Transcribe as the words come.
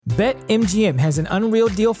BetMGM has an unreal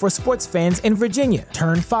deal for sports fans in Virginia.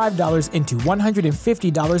 Turn $5 into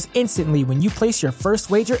 $150 instantly when you place your first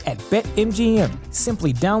wager at BetMGM.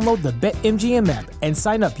 Simply download the BetMGM app and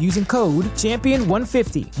sign up using code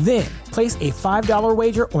Champion150. Then, place a $5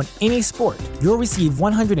 wager on any sport. You'll receive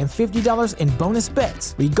 $150 in bonus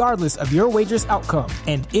bets, regardless of your wager's outcome.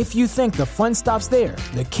 And if you think the fun stops there,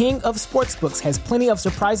 the King of Sportsbooks has plenty of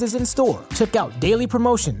surprises in store. Check out daily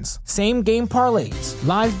promotions, same-game parlays,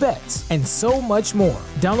 live bets, and so much more.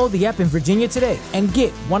 Download the app in Virginia today and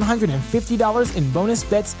get $150 in bonus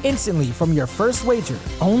bets instantly from your first wager.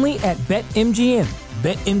 Only at BetMGM.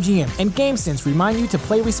 BetMGM and GameSense remind you to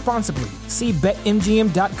play responsibly. See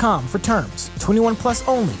BetMGM.com for terms. 21 plus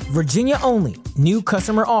only. Virginia only. New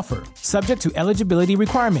customer offer. Subject to eligibility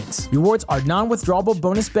requirements. Rewards are non-withdrawable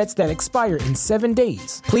bonus bets that expire in 7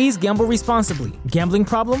 days. Please gamble responsibly. Gambling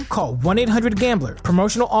problem? Call 1-800-GAMBLER.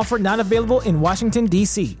 Promotional offer not available in Washington,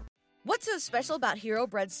 D.C. What's so special about Hero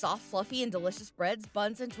Bread's soft, fluffy, and delicious breads,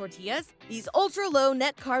 buns, and tortillas? These ultra-low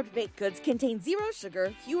net-carb baked goods contain zero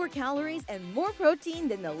sugar, fewer calories, and more protein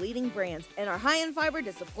than the leading brands, and are high in fiber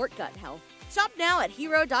to support gut health. Shop now at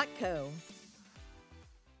Hero.co.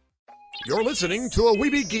 You're listening to a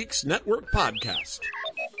Weeby Geeks Network podcast.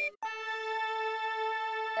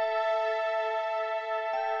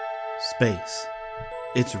 Space.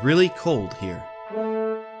 It's really cold here.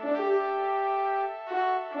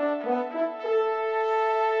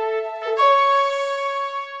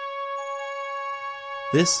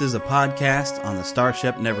 This is a podcast on the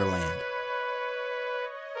Starship Neverland.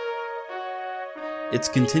 Its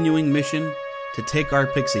continuing mission to take our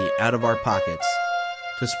pixie out of our pockets,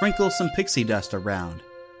 to sprinkle some pixie dust around,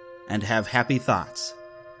 and have happy thoughts,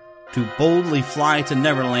 to boldly fly to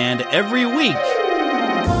Neverland every week.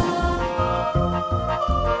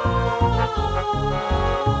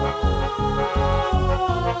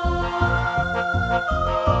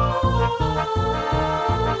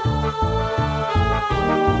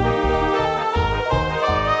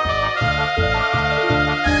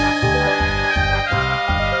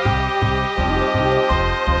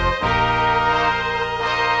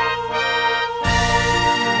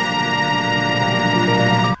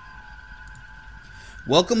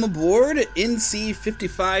 Welcome aboard NC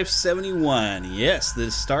 5571. Yes,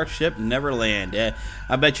 the Starship Neverland.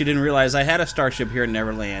 I bet you didn't realize I had a starship here in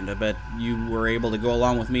Neverland. I bet you were able to go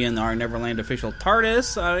along with me in our Neverland official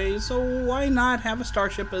TARDIS, so why not have a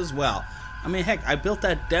starship as well? I mean, heck, I built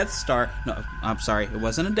that Death Star. No, I'm sorry, it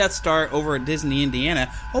wasn't a Death Star over at Disney,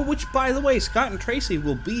 Indiana. Oh, which, by the way, Scott and Tracy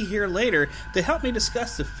will be here later to help me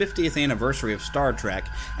discuss the 50th anniversary of Star Trek,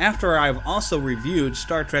 after I've also reviewed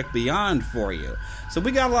Star Trek Beyond for you. So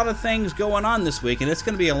we got a lot of things going on this week, and it's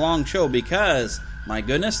going to be a long show because, my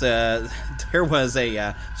goodness, there was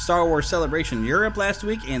a Star Wars Celebration Europe last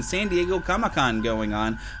week and San Diego Comic-Con going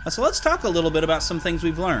on. So let's talk a little bit about some things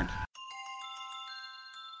we've learned.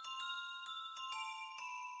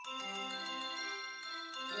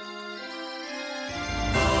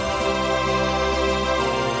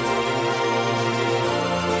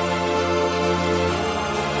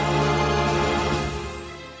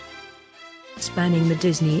 Spanning the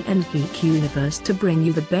Disney and geek universe to bring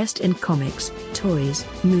you the best in comics, toys,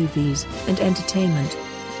 movies, and entertainment.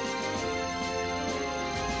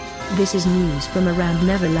 This is news from around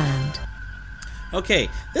Neverland. Okay,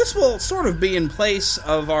 this will sort of be in place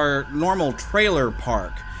of our normal trailer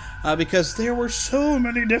park, because there were so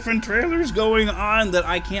many different trailers going on that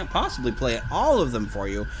I can't possibly play all of them for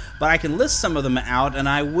you, but I can list some of them out, and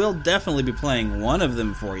I will definitely be playing one of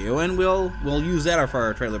them for you, and we'll use that for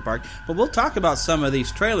our trailer park, but we'll talk about some of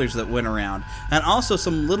these trailers that went around, and also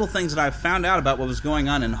some little things that I found out about what was going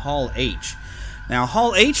on in Hall H. Now,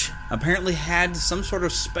 Hall H apparently had some sort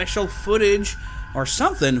of special footage or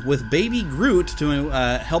something with Baby Groot to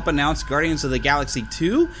help announce Guardians of the Galaxy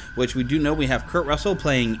 2, which we do know we have Kurt Russell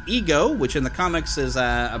playing Ego, which in the comics is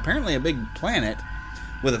apparently a big planet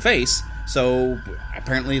with a face, so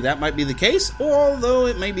apparently that might be the case, although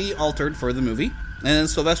it may be altered for the movie. And then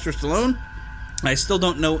Sylvester Stallone, I still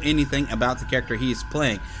don't know anything about the character he's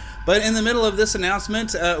playing. But in the middle of this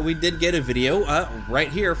announcement, we did get a video right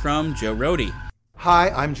here from Joe Rohde. Hi,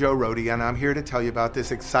 I'm Joe Rohde, and I'm here to tell you about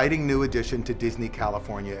this exciting new addition to Disney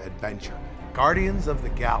California Adventure, Guardians of the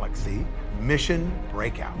Galaxy Mission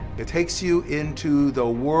Breakout. It takes you into the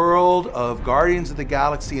world of Guardians of the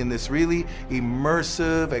Galaxy in this really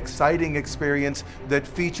immersive, exciting experience that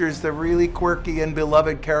features the really quirky and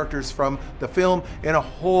beloved characters from the film in a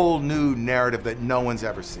whole new narrative that no one's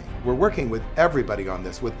ever seen. We're working with everybody on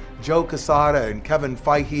this, with Joe Quesada and Kevin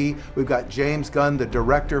Feige. We've got James Gunn, the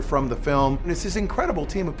director from the film. And it's this incredible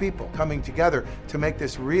team of people coming together to make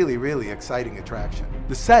this really, really exciting attraction.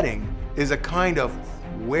 The setting is a kind of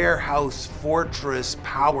warehouse, fortress,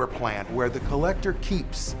 power plant where the collector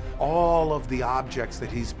keeps all of the objects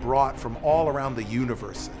that he's brought from all around the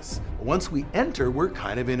universes. Once we enter, we're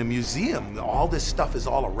kind of in a museum. All this stuff is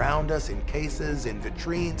all around us in cases, in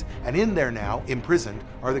vitrines, and in there now, imprisoned,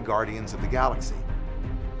 are the Guardians of the Galaxy.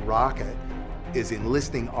 Rocket is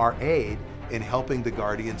enlisting our aid in helping the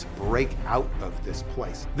Guardians break out of this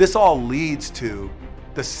place. This all leads to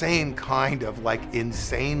the same kind of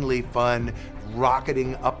insanely fun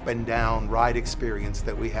rocketing up and down ride experience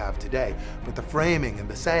that we have today. But the framing and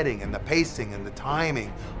the setting and the pacing and the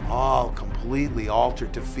timing all completely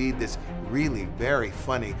altered to feed this really very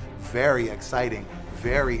funny, very exciting,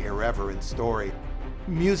 very irreverent story.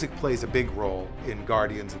 Music plays a big role in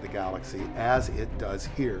Guardians of the Galaxy, as it does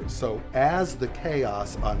here. So as the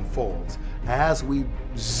chaos unfolds, as we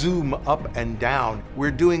zoom up and down,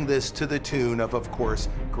 we're doing this to the tune of course,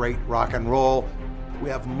 great rock and roll. We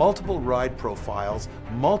have multiple ride profiles,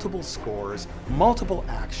 multiple scores, multiple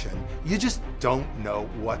action. You just don't know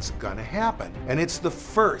what's gonna happen. And it's the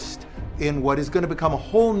first in what is gonna become a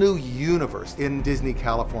whole new universe in Disney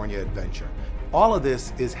California Adventure. All of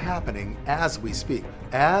this is happening as we speak.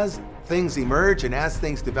 As things emerge and as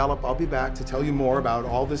things develop, I'll be back to tell you more about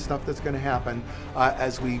all this stuff that's going to happen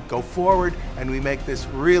as we go forward and we make this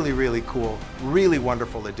really, really cool, really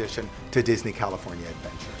wonderful addition to Disney California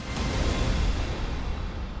Adventure.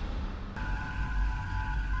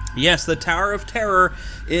 Yes, the Tower of Terror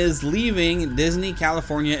is leaving Disney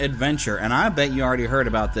California Adventure, and I bet you already heard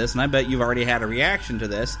about this, and I bet you've already had a reaction to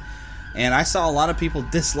this, and I saw a lot of people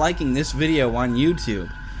disliking this video on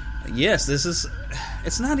YouTube. Yes,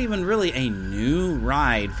 it's not even really a new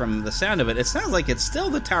ride from the sound of it. It sounds like it's still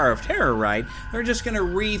the Tower of Terror ride. They're just going to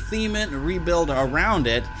re-theme it and rebuild around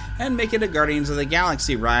it and make it a Guardians of the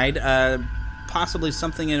Galaxy ride. Possibly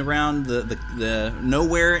something around the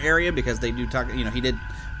Nowhere area, because they do talk, he did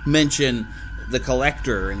mention the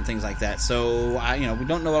Collector and things like that. So, we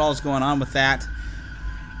don't know what all is going on with that.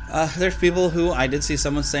 There's people who, I did see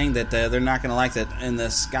someone saying that they're not going to like that in the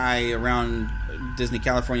sky around Disney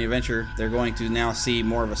California Adventure. They're going to now see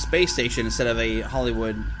more of a space station instead of a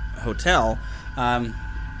Hollywood hotel.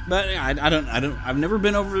 But I've never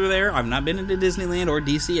been over there. I've not been into Disneyland or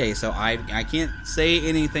DCA, so I can't say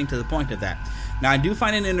anything to the point of that. Now, I do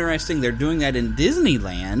find it interesting they're doing that in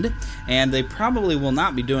Disneyland, and they probably will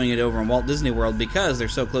not be doing it over in Walt Disney World because they're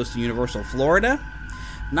so close to Universal Florida.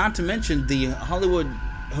 Not to mention the Hollywood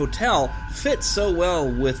hotel fits so well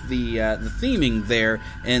with the theming there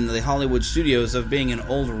in the Hollywood studios of being an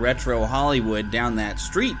old retro Hollywood down that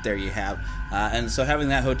street there you have. And so having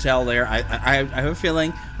that hotel there, I have a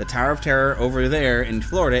feeling the Tower of Terror over there in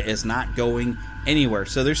Florida is not going anywhere.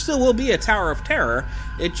 So there still will be a Tower of Terror.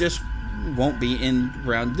 It just won't be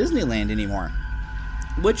around Disneyland anymore.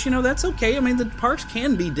 Which, that's okay. I mean, the parks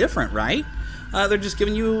can be different, right? They're just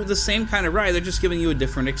giving you the same kind of ride. They're just giving you a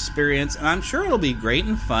different experience, and I'm sure it'll be great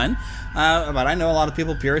and fun. But I know a lot of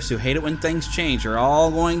people, purists, who hate it when things change, are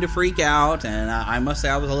all going to freak out, and I must say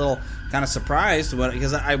I was a little kind of surprised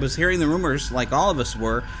because I was hearing the rumors, like all of us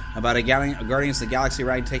were, about a Guardians of the Galaxy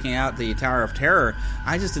ride taking out the Tower of Terror.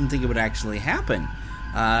 I just didn't think it would actually happen.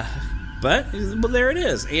 But there it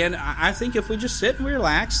is. And I think if we just sit and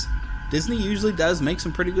relax, Disney usually does make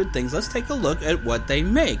some pretty good things. Let's take a look at what they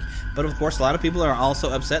make. But of course, a lot of people are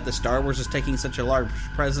also upset that Star Wars is taking such a large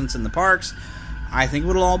presence in the parks. I think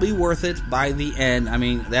it'll all be worth it by the end. I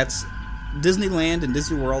mean, that's Disneyland and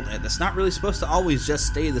Disney World. It's not really supposed to always just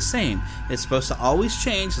stay the same. It's supposed to always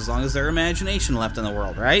change as long as there's imagination left in the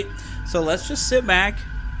world, right? So let's just sit back,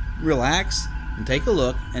 relax, and take a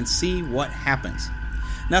look and see what happens.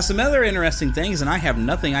 Now, some other interesting things, and I have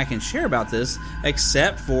nothing I can share about this,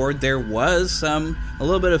 except for there was a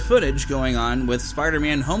little bit of footage going on with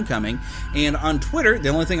Spider-Man Homecoming, and on Twitter, the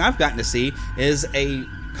only thing I've gotten to see is a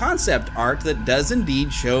concept art that does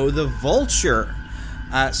indeed show the Vulture.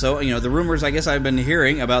 So, the rumors I guess I've been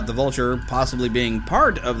hearing about the Vulture possibly being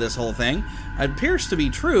part of this whole thing appears to be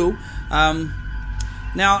true.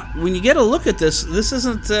 Now, when you get a look at this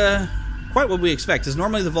isn't quite what we expect, because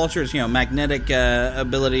normally the Vulture is, magnetic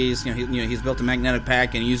abilities. He's built a magnetic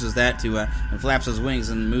pack and uses that to and flaps his wings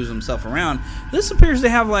and moves himself around. This appears to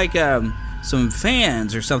have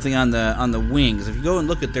fans or something on the wings. If you go and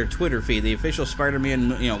look at their Twitter feed, the official Spider-Man,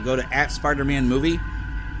 go to @SpiderManMovie,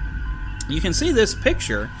 you can see this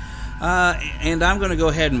picture. And I'm going to go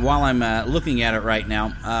ahead and while I'm looking at it right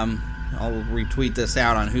now, I'll retweet this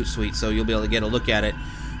out on Hootsuite so you'll be able to get a look at it.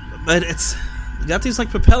 But it's got these like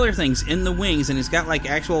propeller things in the wings, and he's got like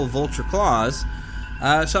actual vulture claws.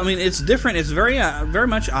 So I mean, it's different. It's very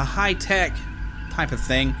much a high-tech type of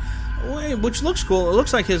thing, which looks cool. It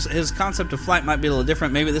looks like his concept of flight might be a little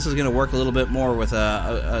different. Maybe this is going to work a little bit more with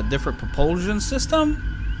a different propulsion system.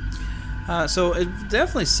 So it's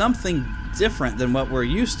definitely something different than what we're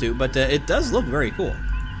used to, but it does look very cool.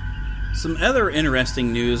 Some other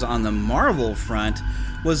interesting news on the Marvel front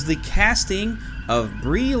was the casting of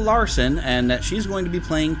Brie Larson, and that she's going to be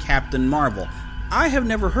playing Captain Marvel. I have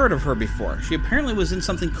never heard of her before. She apparently was in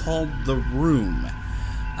something called The Room.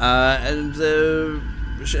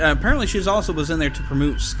 Apparently she also was in there to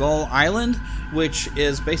promote Skull Island, which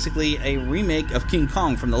is basically a remake of King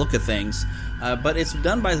Kong from the look of things. But it's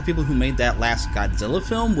done by the people who made that last Godzilla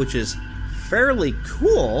film, which is fairly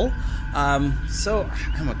cool. So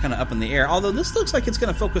I'm kind of up in the air. Although this looks like it's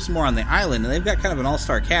going to focus more on the island, and they've got kind of an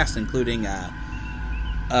all-star cast, including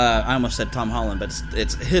I almost said Tom Holland, but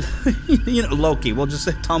it's Loki. We'll just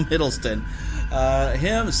say Tom Hiddleston.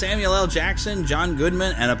 Him, Samuel L. Jackson, John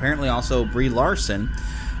Goodman, and apparently also Brie Larson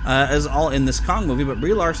is all in this Kong movie. But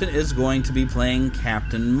Brie Larson is going to be playing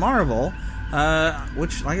Captain Marvel.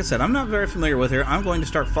 Which, like I said, I'm not very familiar with her. I'm going to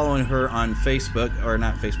start following her on Facebook, or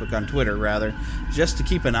not Facebook, on Twitter, rather, just to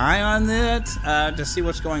keep an eye on it, to see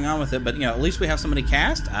what's going on with it. But, at least we have somebody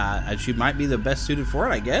cast. She might be the best suited for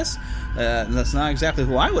it, I guess. That's not exactly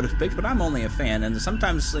who I would have picked, but I'm only a fan. And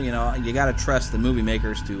sometimes, you got to trust the movie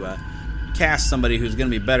makers to cast somebody who's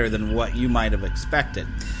going to be better than what you might have expected.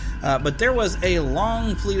 But there was a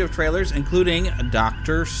long fleet of trailers, including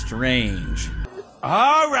Doctor Strange.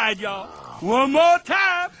 All right, y'all. One more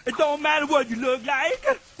time. It don't matter what you look like.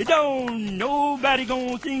 It don't nobody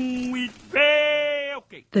gonna sing with me.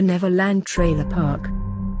 Okay. The Neverland Trailer Park.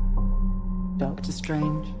 Doctor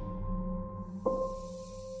Strange,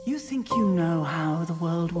 you think you know how the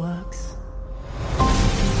world works?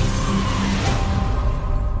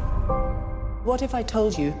 What if I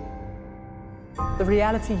told you the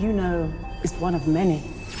reality you know is one of many?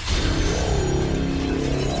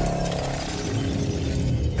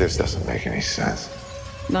 This doesn't make any sense.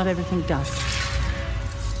 Not everything does.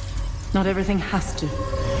 Not everything has to.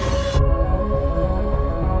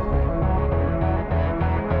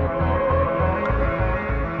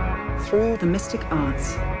 Through the mystic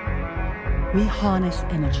arts, we harness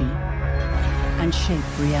energy and shape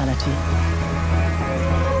reality.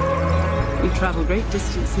 We travel great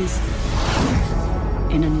distances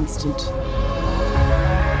in an instant.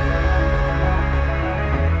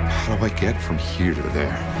 How do I get from here to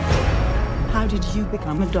there? How did you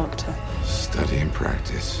become a doctor? Study and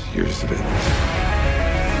practice, years of it.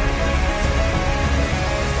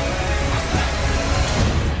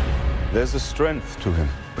 There's a strength to him,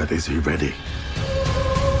 but is he ready?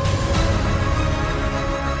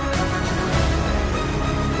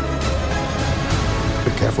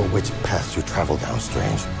 Be careful which path you travel down,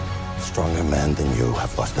 Strange. Stronger men than you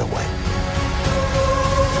have lost their way.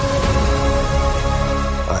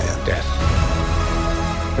 I am death.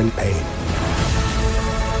 In pain.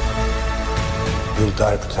 You'll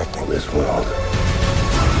die protecting this world.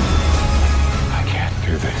 I can't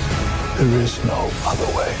do this. There is no other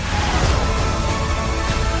way.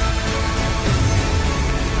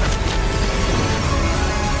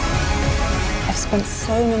 I've spent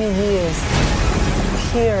so many years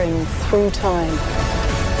peering through time,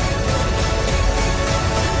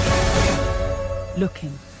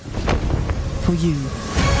 looking for you.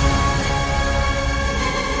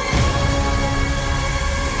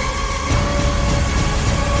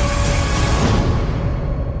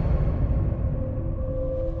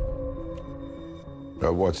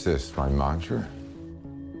 What's this, my mantra?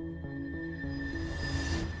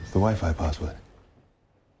 The Wi-Fi password.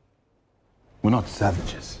 We're not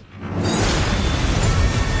savages.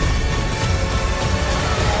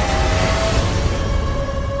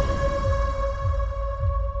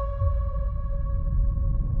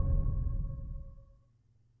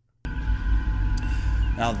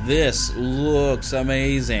 Now this looks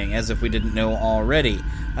amazing, as if we didn't know already.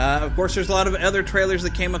 Of course, there's a lot of other trailers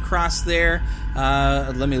that came across there.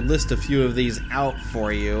 Let me list a few of these out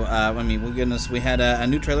for you. We had a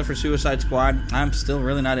new trailer for Suicide Squad. I'm still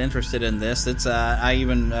really not interested in this. It's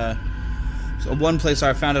one place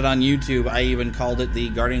I found it on YouTube, I even called it the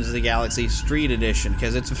Guardians of the Galaxy Street Edition,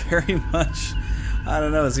 because it's very much I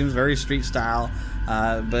don't know. It seems very street style,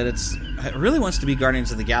 but it really wants to be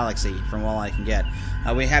Guardians of the Galaxy from all I can get.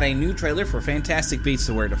 We had a new trailer for Fantastic Beasts: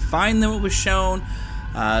 Where to Find Them. It was shown.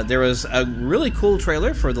 There was a really cool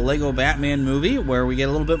trailer for the Lego Batman movie where we get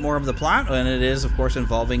a little bit more of the plot, and it is, of course,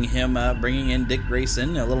 involving him bringing in Dick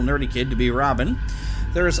Grayson, a little nerdy kid, to be Robin.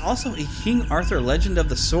 There is also a King Arthur Legend of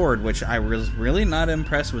the Sword, which I was really not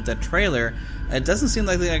impressed with that trailer. It doesn't seem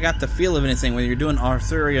like I got the feel of anything when you're doing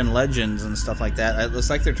Arthurian legends and stuff like that. It looks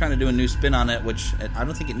like they're trying to do a new spin on it, which I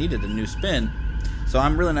don't think it needed a new spin. So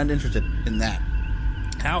I'm really not interested in that.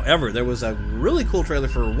 However, there was a really cool trailer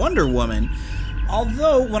for Wonder Woman.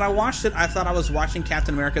 Although, when I watched it, I thought I was watching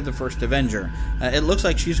Captain America: The First Avenger. It looks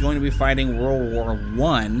like she's going to be fighting World War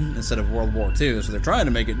I instead of World War II, so they're trying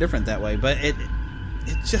to make it different that way. But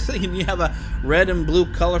it's just, you have a red and blue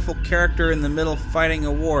colorful character in the middle fighting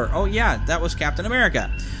a war. Oh yeah, that was Captain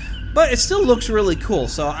America. But it still looks really cool,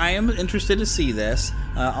 so I am interested to see this.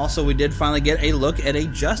 Also, we did finally get a look at a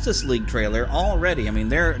Justice League trailer already. I mean,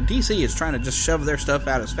 DC is trying to just shove their stuff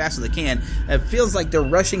out as fast as they can. It feels like they're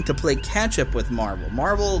rushing to play catch-up with Marvel.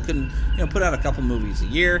 Marvel can, put out a couple movies a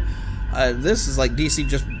year. This is like DC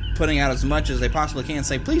just putting out as much as they possibly can.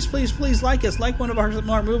 Say, please, please, please like us, like one of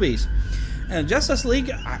our movies. And Justice League,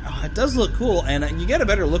 it does look cool, and you get a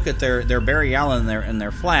better look at their Barry Allen and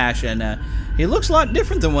their Flash, and he looks a lot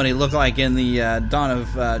different than what he looked like in the Dawn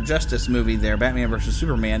of Justice movie there, Batman vs.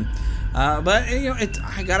 Superman. But,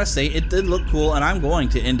 I gotta say, it did look cool, and I'm going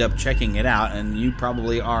to end up checking it out, and you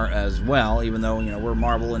probably are as well, even though, we're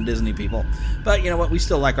Marvel and Disney people. But, you know what, we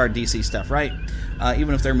still like our DC stuff, right?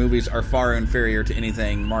 Even if their movies are far inferior to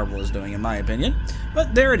anything Marvel is doing, in my opinion.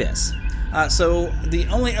 But there it is. So the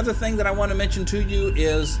only other thing that I want to mention to you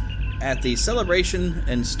is at the Celebration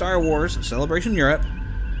in Star Wars, Celebration Europe,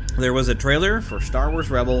 there was a trailer for Star Wars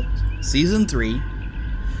Rebels Season 3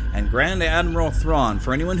 and Grand Admiral Thrawn.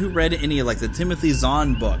 For anyone who read any of the Timothy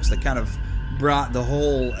Zahn books that kind of brought the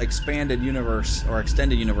whole expanded universe or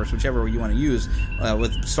extended universe, whichever you want to use,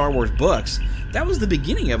 with Star Wars books, that was the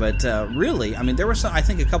beginning of it, really. I mean, there were I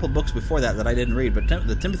think a couple books before that I didn't read, but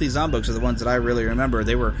the Timothy Zahn books are the ones that I really remember.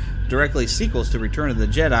 They were directly sequels to Return of the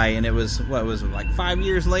Jedi, and it was 5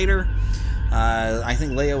 years later? I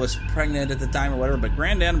think Leia was pregnant at the time or whatever, but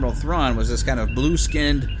Grand Admiral Thrawn was this kind of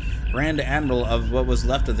blue-skinned Grand Admiral of what was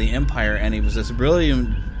left of the Empire, and he was this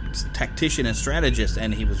brilliant tactician and strategist,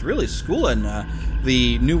 and he was really schooling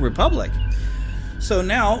the New Republic. So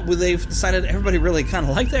now they've decided everybody really kind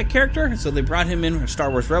of liked that character, so they brought him in for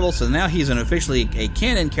Star Wars Rebels, so now he's officially a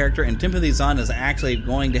canon character, and Timothy Zahn is actually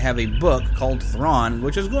going to have a book called Thrawn,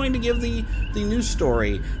 which is going to give the new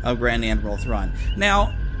story of Grand Admiral Thrawn.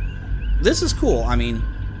 Now, this is cool. I mean,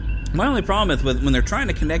 my only problem with when they're trying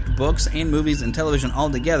to connect books and movies and television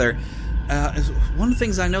all together, is one of the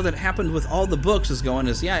things I know that happened with all the books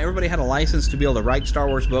everybody had a license to be able to write Star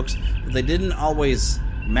Wars books, but they didn't always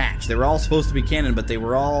match. They were all supposed to be canon, but they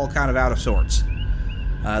were all kind of out of sorts.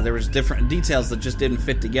 There was different details that just didn't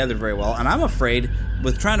fit together very well, and I'm afraid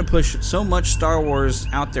with trying to push so much Star Wars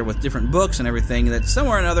out there with different books and everything that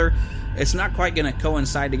somewhere or another it's not quite going to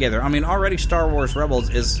coincide together. I mean, already Star Wars Rebels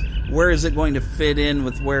is, where is it going to fit in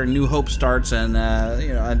with where New Hope starts? And,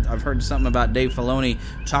 I've heard something about Dave Filoni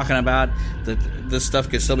talking about that this stuff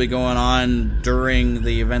could still be going on during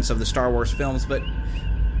the events of the Star Wars films, but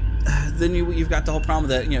then you've got the whole problem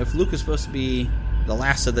that, if Luke is supposed to be the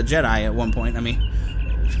last of the Jedi at one point, I mean,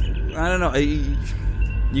 I don't know,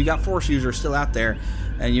 you got Force users still out there,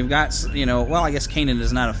 and you've got, I guess Kanan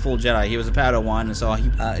is not a full Jedi. He was a Padawan, and so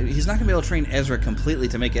he's not going to be able to train Ezra completely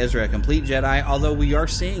to make Ezra a complete Jedi, although we are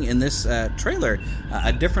seeing in this trailer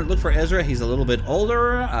a different look for Ezra. He's a little bit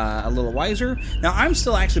older, a little wiser. Now, I'm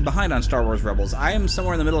still actually behind on Star Wars Rebels. I am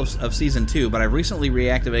somewhere in the middle of Season 2, but I recently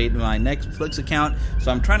reactivated my Netflix account,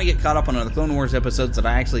 so I'm trying to get caught up on the Clone Wars episodes that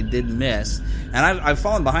I actually did miss. And I've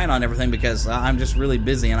fallen behind on everything because I'm just really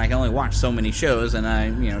busy, and I can only watch so many shows, and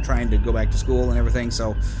I'm trying to go back to school and everything,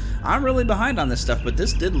 so I'm really behind on this stuff, but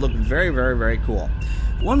this did look very, very, very cool.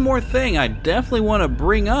 One more thing I definitely want to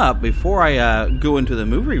bring up before I go into the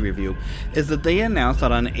movie review is that they announced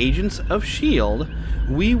that on Agents of S.H.I.E.L.D.,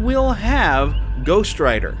 we will have Ghost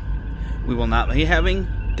Rider. We will not be having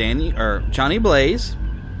Johnny Blaze.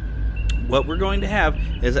 What we're going to have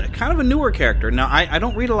is a kind of a newer character. Now, I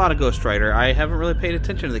don't read a lot of Ghost Rider. I haven't really paid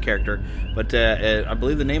attention to the character, but I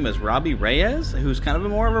believe the name is Robbie Reyes, who's kind of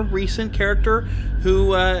more of a recent character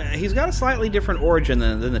who he's got a slightly different origin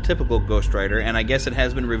than the typical Ghost Rider, and I guess it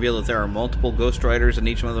has been revealed that there are multiple Ghost Riders, and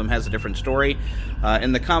each one of them has a different story.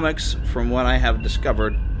 In the comics, from what I have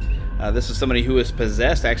discovered, this is somebody who is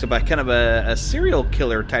possessed actually by kind of a serial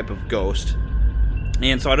killer type of ghost.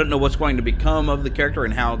 And so I don't know what's going to become of the character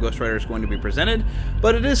and how Ghost Rider is going to be presented,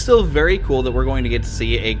 but it is still very cool that we're going to get to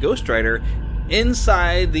see a Ghost Rider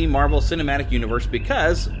inside the Marvel Cinematic Universe,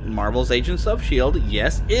 because Marvel's Agents of S.H.I.E.L.D.,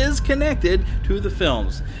 yes, is connected to the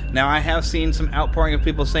films. Now, I have seen some outpouring of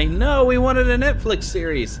people saying, no, we wanted a Netflix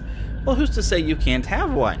series. Well, who's to say you can't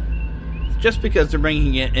have one? Just because they're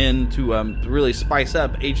bringing it in to really spice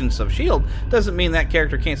up Agents of S.H.I.E.L.D. doesn't mean that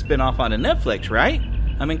character can't spin off onto Netflix, right?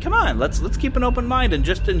 I mean, come on, let's keep an open mind and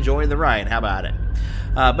just enjoy the ride. How about it?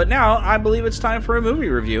 But now, I believe it's time for a movie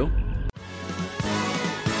review.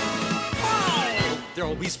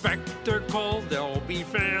 There'll be spectacle, there'll be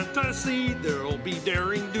fantasy, there'll be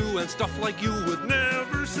daring do and stuff like you would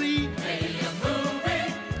never see. Be a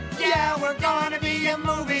movie, yeah, we're gonna be a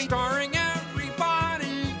movie, starring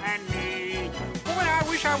everybody and me. Boy, I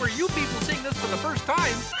wish I were you people seeing this for the first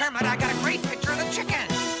time. Kermit, I got a great picture of the chicken.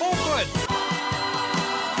 Oh, good.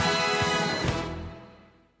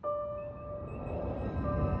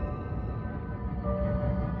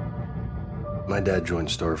 My dad joined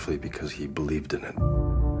Starfleet because he believed in it.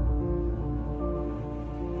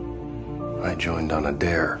 I joined on a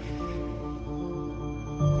dare.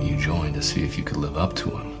 You joined to see if you could live up to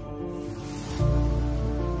him.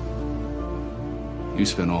 You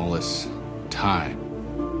spent all this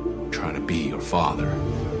time trying to be your father,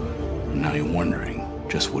 and now you're wondering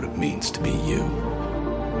just what it means to be you.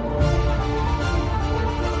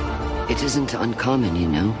 It isn't uncommon, you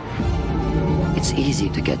know. It's easy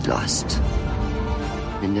to get lost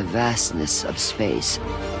in the vastness of space.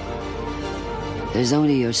 There's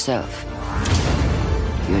only yourself,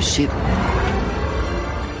 your ship,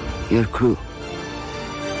 your crew.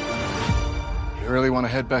 You really want to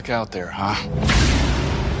head back out there, huh?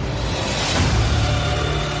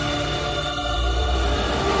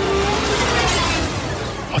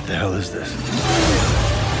 What the hell is this?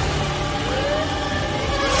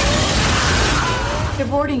 They're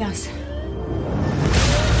boarding us.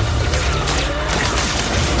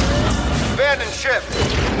 Abandoned ship.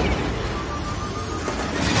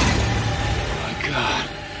 My God.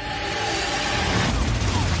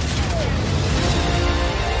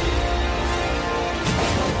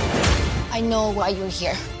 I know why you're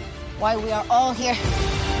here. Why we are all here.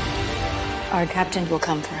 Our captain will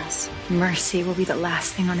come for us. Mercy will be the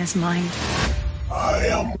last thing on his mind. I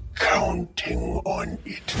am counting on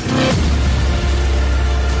it.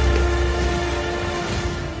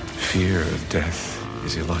 Fear of death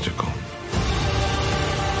is illogical.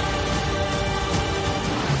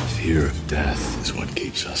 Fear of death is what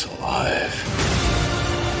keeps us alive.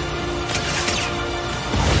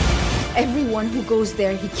 Everyone who goes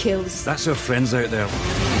there, he kills. That's our friends out there.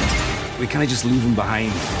 We can't just leave them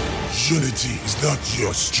behind. Unity is not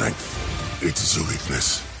your strength. It is a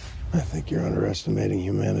weakness. I think you're underestimating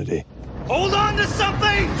humanity. Hold on to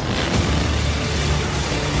something!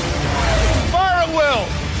 Fire at will!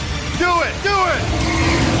 Do it! Do it!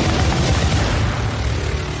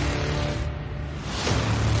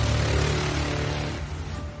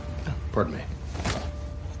 Pardon me.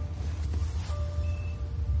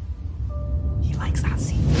 He likes that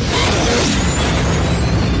scene.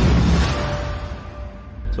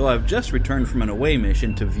 So I've just returned from an away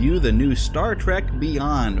mission to view the new Star Trek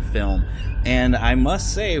Beyond film, and I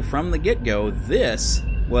must say from the get-go, this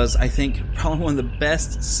was, I think, probably one of the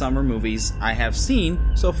best summer movies I have seen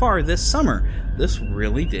so far this summer. This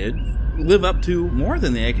really did live up to more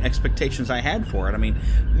than the expectations I had for it. I mean,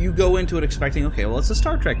 you go into it expecting, okay, well, it's a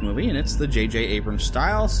Star Trek movie, and it's the J.J. Abrams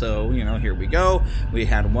style, so, you know, here we go. We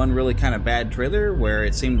had one really kind of bad trailer where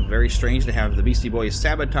it seemed very strange to have the Beastie Boys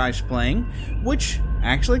Sabotage playing, which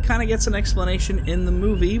actually kind of gets an explanation in the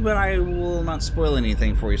movie, but I will not spoil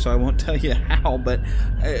anything for you, so I won't tell you how, but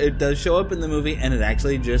it does show up in the movie, and it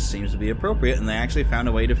actually just seems to be appropriate, and they actually found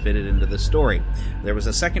a way to fit it into the story. There was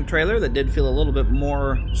a second trailer that did feel a little bit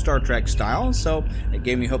more Star Trek style, so it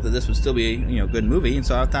gave me hope that this would still be a good movie, and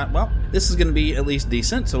so I thought, well, this is going to be at least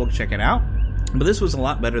decent, so we'll check it out. But this was a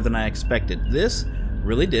lot better than I expected. This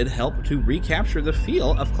really did help to recapture the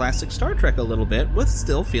feel of classic Star Trek a little bit, with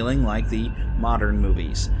still feeling like the modern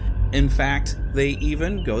movies. In fact, they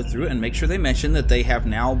even go through and make sure they mention that they have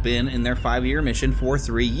now been in their 5-year mission for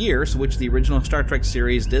 3 years, which the original Star Trek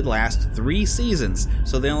series did last 3 seasons.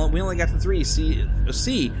 So we only got to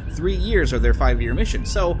see 3 years of their 5-year mission.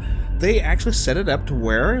 So they actually set it up to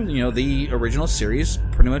where, the original series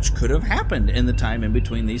pretty much could have happened in the time in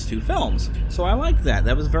between these two films. So I liked that.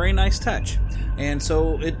 That was a very nice touch. And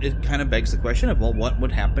so it kind of begs the question of, well, what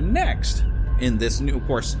would happen next in this new, of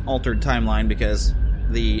course, altered timeline, because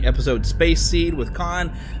the episode Space Seed with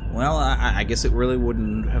Khan, well, I guess it really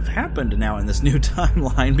wouldn't have happened now in this new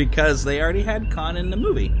timeline because they already had Khan in the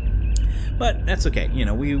movie. But that's okay. You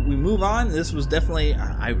know, we move on. This was definitely,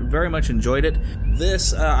 I very much enjoyed it.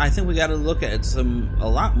 This, I think we got to look at a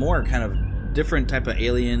lot more kind of different type of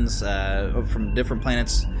aliens from different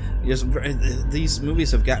planets. These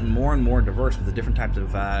movies have gotten more and more diverse with the different types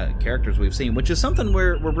of characters we've seen, which is something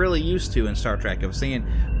we're really used to in Star Trek, of seeing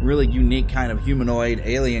really unique kind of humanoid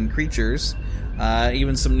alien creatures,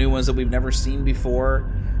 even some new ones that we've never seen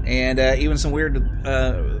before, and even some weird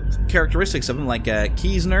characteristics of them, like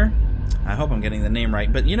Keesner. I hope I'm getting the name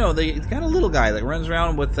right, but they got a little guy that runs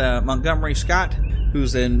around with Montgomery Scott,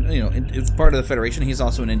 who's it's part of the Federation. He's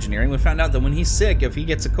also in engineering. We found out that when he's sick, if he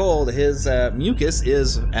gets a cold, his mucus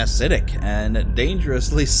is acidic, and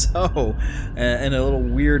dangerously so, and a little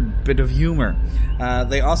weird bit of humor.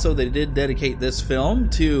 They did dedicate this film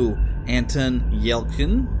to Anton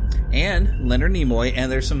Yelchin and Leonard Nimoy, and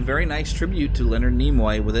there's some very nice tribute to Leonard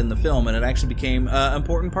Nimoy within the film, and it actually became an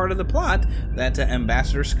important part of the plot that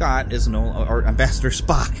Ambassador Spock is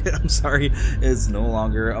no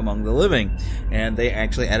longer among the living, and they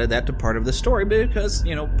actually added that to part of the story because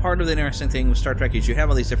part of the interesting thing with Star Trek is you have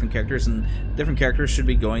all these different characters, and different characters should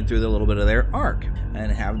be going through a little bit of their arc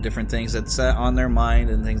and have different things that's on their mind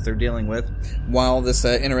and things they're dealing with while this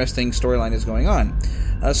interesting storyline is going on.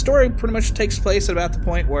 The story pretty much takes place at about the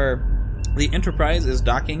point where the Enterprise is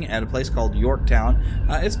docking at a place called Yorktown.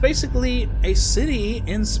 It's basically a city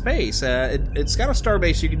in space. It's got a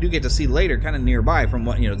starbase you do get to see later, kind of nearby from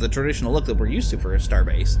what the traditional look that we're used to for a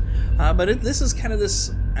starbase. But this is kind of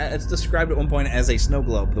this. It's described at one point as a snow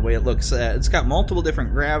globe. The way it looks, it's got multiple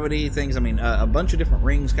different gravity things. I mean, a bunch of different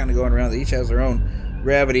rings kind of going around that each has their own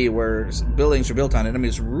gravity where buildings are built on it. I mean,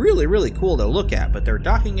 it's really, really cool to look at. But they're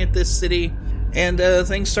docking at this city, and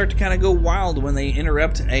things start to kind of go wild when they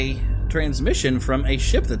interrupt a transmission from a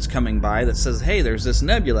ship that's coming by that says, hey, there's this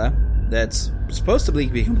nebula that's supposed to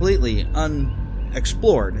be completely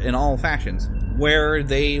unexplored in all fashions, where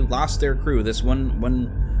they lost their crew. This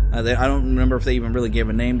one I don't remember if they even really gave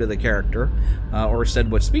a name to the character or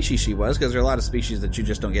said what species she was, because there are a lot of species that you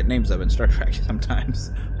just don't get names of in Star Trek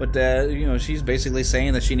sometimes. But, she's basically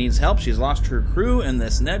saying that she needs help. She's lost her crew in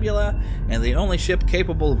this nebula, and the only ship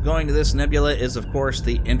capable of going to this nebula is, of course,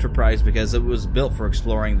 the Enterprise, because it was built for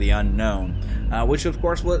exploring the unknown. Which, of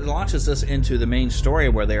course, what launches us into the main story,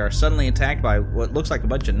 where they are suddenly attacked by what looks like a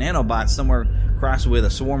bunch of nanobots somewhere crossed with a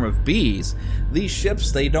swarm of bees. These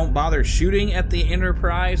ships, they don't bother shooting at the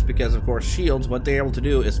Enterprise because, of course, shields, what they're able to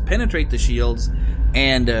do is penetrate the shields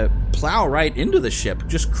and plow right into the ship,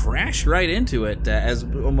 just crash right into it as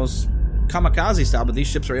almost kamikaze style, but these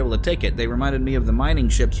ships are able to take it. They reminded me of the mining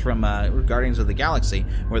ships from Guardians of the Galaxy,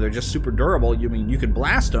 where they're just super durable. You could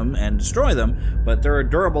blast them and destroy them, but they're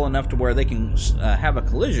durable enough to where they can have a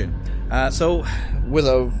collision. So with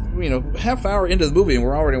a half hour into the movie, and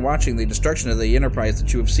we're already watching the destruction of the Enterprise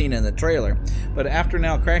that you have seen in the trailer. But after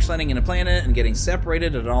now crash landing in a planet and getting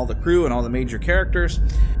separated and all the crew and all the major characters,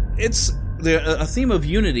 a theme of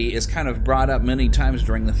unity is kind of brought up many times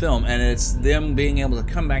during the film, and it's them being able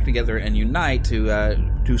to come back together and unite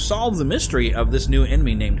to solve the mystery of this new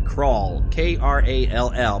enemy named Krall,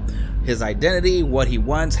 Krall. His identity, what he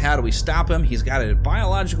wants, how do we stop him? He's got a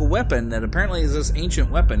biological weapon that apparently is this ancient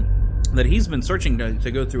weapon that he's been searching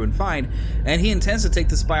to go through and find, and he intends to take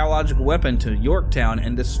this biological weapon to Yorktown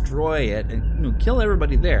and destroy it and kill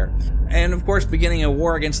everybody there. And of course beginning a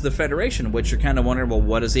war against the Federation, which you're kind of wondering, well,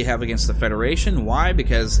 what does he have against the Federation? Why?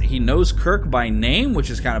 Because he knows Kirk by name, which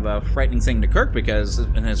is kind of a frightening thing to Kirk, because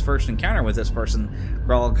in his first encounter with this person,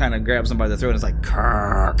 Krall kind of grabs him by the throat and is like,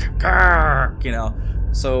 Kirk,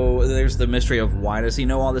 So there's the mystery of why does he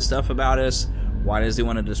know all this stuff about us? Why does he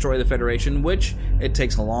want to destroy the Federation? Which, it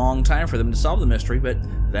takes a long time for them to solve the mystery, but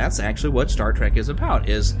that's actually what Star Trek is about,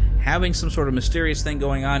 is having some sort of mysterious thing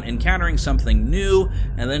going on, encountering something new,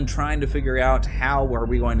 and then trying to figure out how are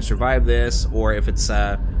we going to survive this, or if it's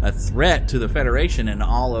a threat to the Federation and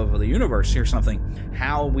all of the universe or something,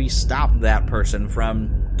 how we stop that person from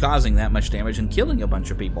causing that much damage and killing a bunch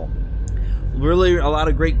of people. Really a lot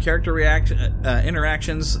of great character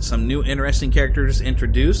interactions, some new interesting characters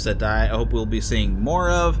introduced that I hope we'll be seeing more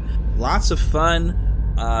of. Lots of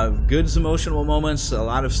fun, good emotional moments, a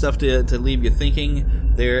lot of stuff to leave you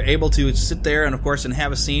thinking. They're able to sit there and, of course, and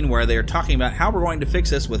have a scene where they're talking about how we're going to fix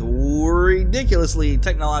this with ridiculously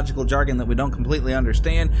technological jargon that we don't completely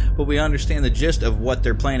understand, but we understand the gist of what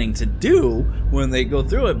they're planning to do when they go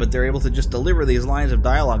through it, but they're able to just deliver these lines of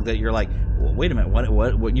dialogue that you're like, well, wait a minute,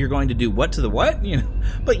 what you're going to do? What to the what? You know,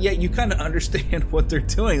 but yet you kind of understand what they're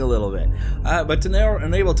doing a little bit. But to know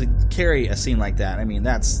and able to carry a scene like that, I mean,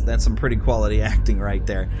 that's some pretty quality acting right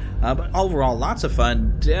there. But overall, lots of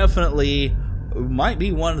fun. Definitely might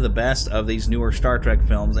be one of the best of these newer Star Trek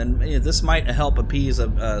films, and this might help appease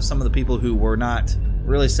some of the people who were not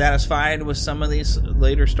really satisfied with some of these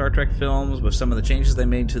later Star Trek films, with some of the changes they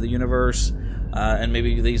made to the universe, and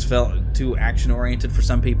maybe these felt too action-oriented for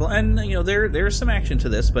some people. And, you know, there's some action to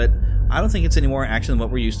this, but I don't think it's any more action than what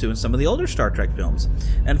we're used to in some of the older Star Trek films.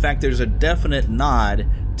 In fact, there's a definite nod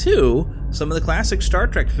to some of the classic Star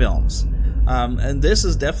Trek films. And this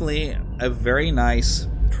is definitely a very nice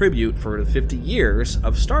tribute for the 50 years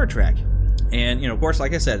of Star Trek. And, you know, of course,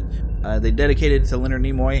 like I said, they dedicated it to Leonard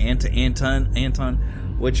Nimoy and to Anton,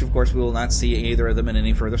 which, of course, we will not see either of them in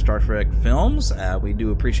any further Star Trek films. We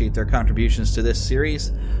do appreciate their contributions to this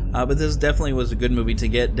series, but this definitely was a good movie to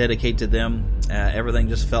dedicate to them. Everything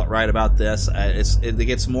just felt right about this. It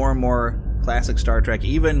gets more and more classic Star Trek.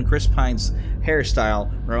 Even Chris Pine's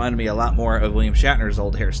hairstyle reminded me a lot more of William Shatner's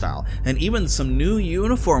old hairstyle. And even some new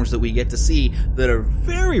uniforms that we get to see that are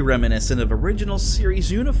very reminiscent of original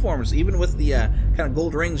series uniforms, even with the kind of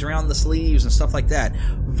gold rings around the sleeves and stuff like that.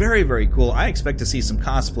 Very, very cool. I expect to see some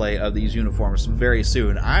cosplay of these uniforms very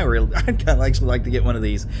soon. I'd kind of like to get one of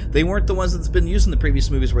these. They weren't the ones that's been used in the previous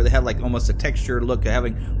movies where they had like almost a textured look of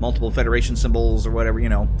having multiple Federation symbols or whatever, you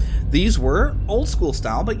know. These were old school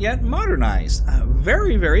style, but yet modernized.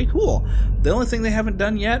 Very, very cool. The only thing they haven't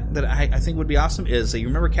done yet that I think would be awesome is, you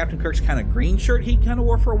remember Captain Kirk's kind of green shirt he kind of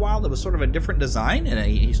wore for a while that was sort of a different design, and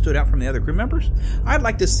he stood out from the other crew members? I'd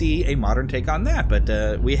like to see a modern take on that,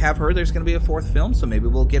 but we have heard there's going to be a fourth film, so maybe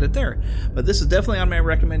we'll get it there. But this is definitely on my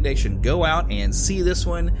recommendation. Go out and see this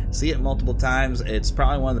one. See it multiple times. It's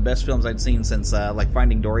probably one of the best films I'd seen since like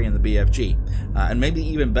Finding Dory and the BFG, and maybe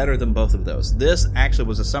even better than both of those. This actually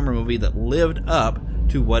was a summer movie that lived up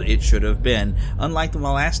to what it should have been, unlike the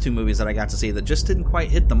last two movies that I got to see that just didn't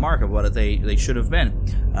quite hit the mark of what they should have been.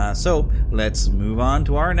 So let's move on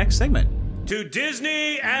to our next segment. To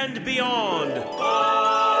Disney and beyond.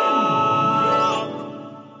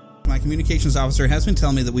 My communications officer has been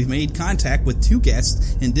telling me that we've made contact with two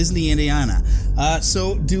guests in Disney, Indiana.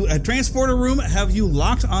 So do a transporter room have you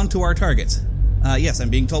locked onto our targets? Yes, I'm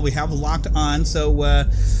being told we have locked on, so well,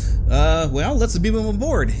 let's beam them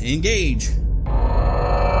aboard. Engage.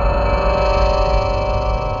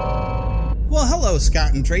 Well, hello,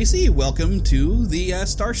 Scott and Tracy. Welcome to the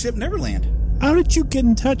Starship Neverland. How did you get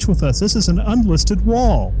in touch with us? This is an unlisted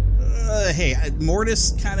wall. Hey,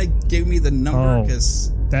 Mortis kind of gave me the number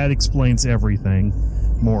because that explains everything.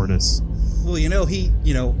 Mortis. Well, he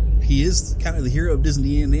is kind of the hero of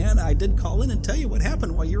Disney, Indiana. I did call in and tell you what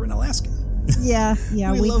happened while you were in Alaska. Yeah,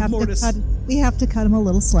 we have to cut him a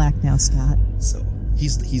little slack now, Scott. So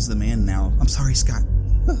he's the man now. I'm sorry, Scott.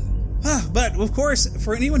 But, of course,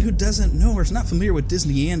 for anyone who doesn't know or is not familiar with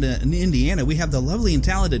Disney and Indiana, we have the lovely and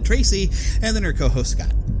talented Tracy and then her co-host,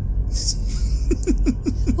 Scott.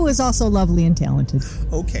 Who is also lovely and talented.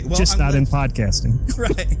 Okay. Well, just not in podcasting.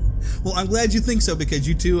 Right. Well, I'm glad you think so, because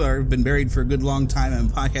you two have been married for a good long time and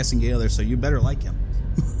podcasting together, so you better like him.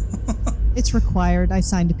 It's required. I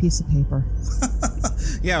signed a piece of paper.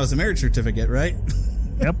 Yeah, it was a marriage certificate, right?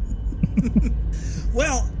 Yep.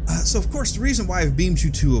 Well, so of course the reason why I've beamed you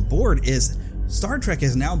two aboard is Star Trek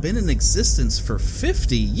has now been in existence for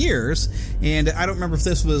 50 years, and I don't remember if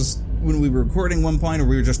this was when we were recording one point or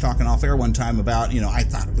we were just talking off air one time about, I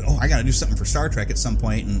thought, I got to do something for Star Trek at some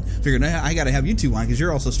point, and figured I got to have you two on because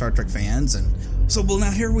you're also Star Trek fans, and so, well,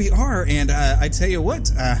 now here we are, and I tell you what,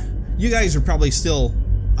 you guys are probably still...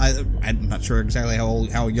 I'm not sure exactly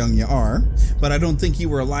how young you are, but I don't think you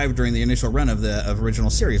were alive during the initial run of the original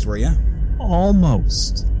series, were you?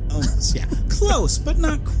 Almost, yeah. Close, but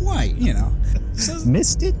not quite, So,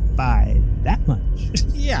 missed it by that much.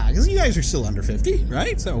 Yeah, because you guys are still under 50,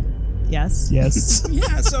 right? So Yes. Yeah,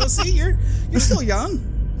 so see, you're still young.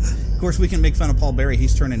 Of course, we can make fun of Paul Berry.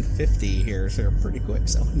 He's turning 50 here, so pretty quick.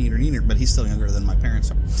 So neater, but he's still younger than my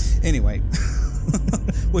parents are. Anyway.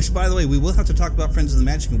 Which, by the way, we will have to talk about Friends of the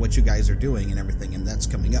Magic and what you guys are doing and everything, and that's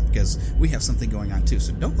coming up because we have something going on too,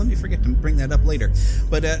 so don't let me forget to bring that up later.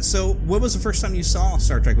 But, so, what was the first time you saw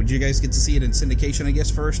Star Trek? Would you guys get to see it in syndication, I guess,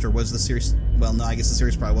 first, or was the series... Well, no, I guess the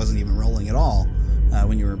series probably wasn't even rolling at all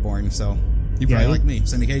when you were born, so you probably like me.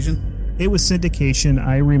 Syndication? It was syndication.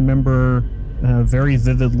 I remember very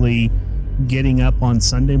vividly getting up on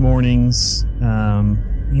Sunday mornings.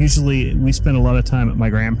 Usually, we spent a lot of time at my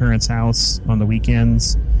grandparents' house on the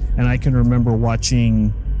weekends, and I can remember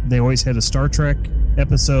watching, they always had a Star Trek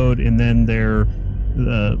episode, and then their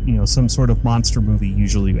some sort of monster movie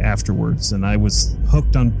usually afterwards, and I was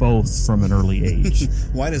hooked on both from an early age.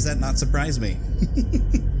 Why does that not surprise me?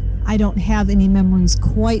 I don't have any memories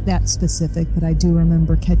quite that specific, but I do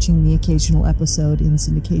remember catching the occasional episode in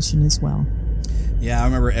syndication as well. Yeah, I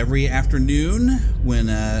remember every afternoon when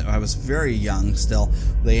I was very young still,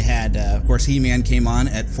 they had, of course, He-Man came on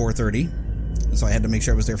at 4:30, so I had to make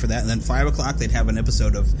sure I was there for that. And then 5 o'clock, they'd have an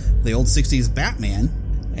episode of the old 60s Batman,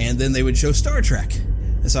 and then they would show Star Trek.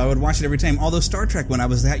 And so I would watch it every time. Although Star Trek, when I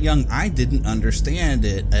was that young, I didn't understand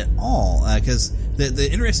it at all. Because the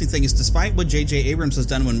interesting thing is, despite what J.J. Abrams has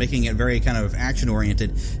done when making it very kind of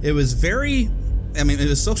action-oriented, it was very, it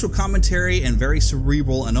was social commentary and very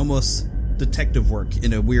cerebral and almost detective work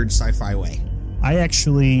in a weird sci-fi way. I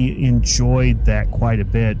actually enjoyed that quite a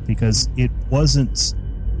bit because it wasn't,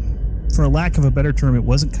 for lack of a better term, it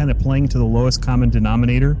wasn't kind of playing to the lowest common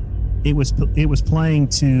denominator. It was playing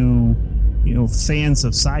to, fans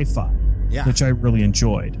of sci-fi, which I really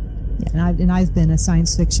enjoyed. Yeah, and I've been a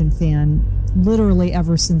science fiction fan literally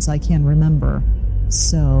ever since I can remember.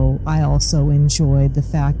 So I also enjoyed the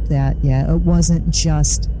fact that, it wasn't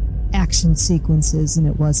just action sequences and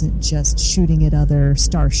it wasn't just shooting at other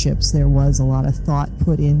starships. There was a lot of thought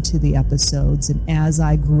put into the episodes, and as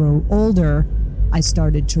I grew older, I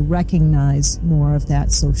started to recognize more of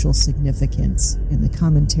that social significance in the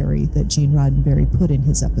commentary that Gene Roddenberry put in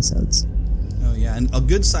his episodes. Oh, yeah, and a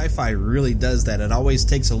good sci-fi really does that. It always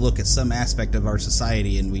takes a look at some aspect of our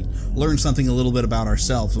society, and we learn something a little bit about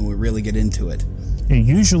ourselves when we really get into it. And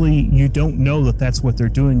usually you don't know that that's what they're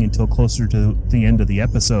doing until closer to the end of the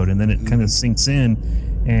episode, and then it kind of sinks in,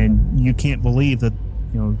 and you can't believe that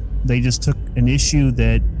they just took an issue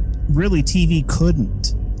that really TV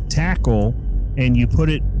couldn't tackle, and you put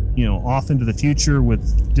it off into the future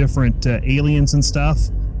with different aliens and stuff,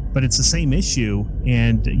 but it's the same issue,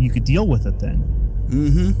 and you could deal with it then.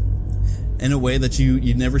 Mm-hmm. In a way that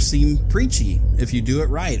you'd never seem preachy if you do it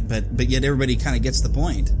right, but yet everybody kind of gets the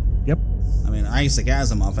point. Yep. Isaac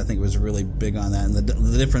Asimov, I think, was really big on that, and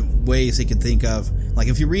the different ways he could think of. Like,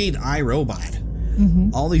 if you read I, Robot,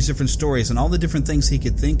 all these different stories and all the different things he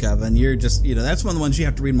could think of, and you're just, that's one of the ones you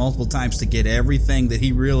have to read multiple times to get everything that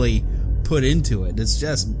he really put into it. It's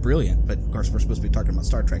just brilliant. But, of course, we're supposed to be talking about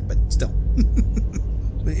Star Trek, but still.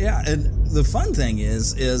 But, yeah, and the fun thing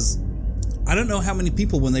is I don't know how many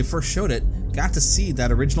people, when they first showed it, got to see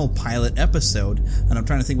that original pilot episode, and I'm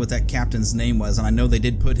trying to think what that captain's name was, and I know they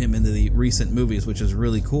did put him into the recent movies, which is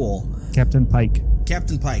really cool. Captain Pike.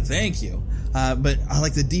 Captain Pike, thank you. But I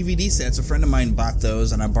like the DVD sets. A friend of mine bought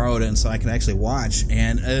those, and I borrowed it, and so I could actually watch,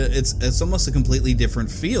 and it's almost a completely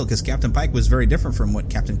different feel, because Captain Pike was very different from what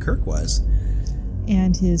Captain Kirk was.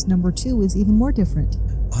 And his number 2 was even more different.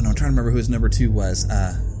 Oh, no, I'm trying to remember who his number 2 was.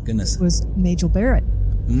 Goodness. It was Majel Barrett.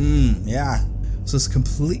 Yeah. So it's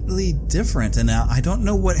completely different, and now I don't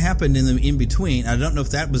know what happened in between. I don't know if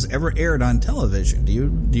that was ever aired on television. Do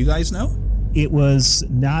you guys know? It was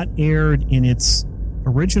not aired in its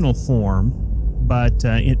original form, but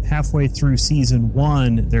halfway through season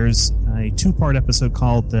 1, there's a 2-part episode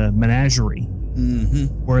called The Menagerie,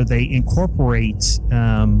 where they incorporate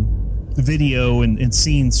video and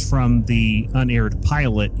scenes from the unaired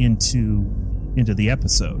pilot into the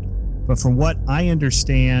episode. But from what I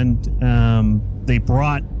understand, they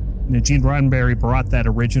brought Gene Roddenberry brought that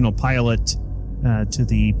original pilot to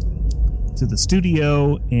the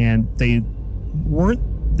studio, and they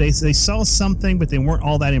saw something, but they weren't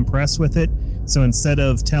all that impressed with it. So instead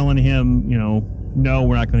of telling him, no,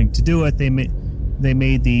 we're not going to do it, they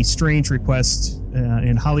made the strange request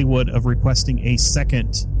in Hollywood of requesting a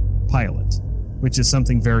second pilot, which is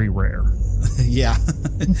something very rare. Yeah,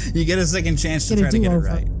 you get a second chance to try to get it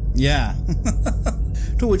right. Yeah.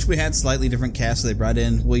 To which we had slightly different casts. They brought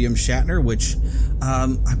in William Shatner, which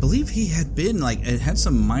I believe he had been it had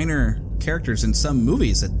some minor characters in some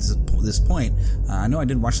movies at this point. I know I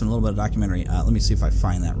did watch a little bit of documentary. Let me see if I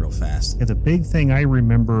find that real fast. Yeah, the big thing I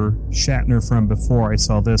remember Shatner from before I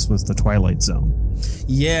saw this was The Twilight Zone.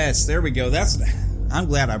 Yes, there we go. I'm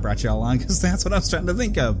glad I brought y'all along, because that's what I was trying to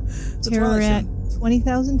think of. Terror at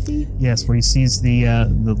 20,000 feet? Yes, where he sees the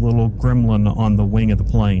little gremlin on the wing of the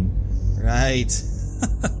plane. Right.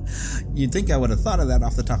 You'd think I would have thought of that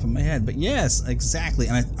off the top of my head, but yes, exactly.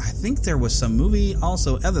 And I think there was some movie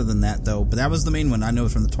also other than that, though, but that was the main one I know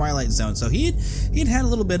from the Twilight Zone. So he'd had a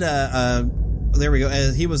little bit there we go.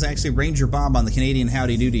 He was actually Ranger Bob on the Canadian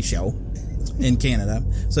Howdy Doody show in Canada.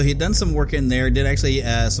 So he'd done some work in there, did actually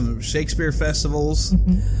some Shakespeare festivals.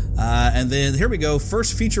 And then here we go.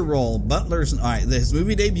 First feature role, Butler's. All right, his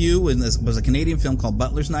movie debut was a Canadian film called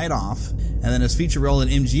Butler's Night Off, and then his feature role in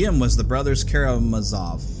MGM was The Brothers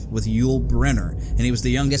Karamazov with Yul Brynner, and he was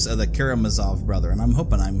the youngest of the Karamazov brother. And I'm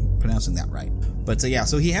hoping I'm pronouncing that right. But yeah,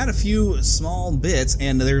 so he had a few small bits,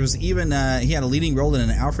 and there was even he had a leading role in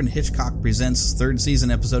an Alfred Hitchcock Presents third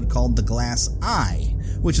season episode called The Glass Eye,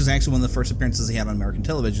 which is actually one of the first appearances he had on American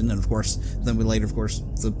television. And of course, then we later, of course,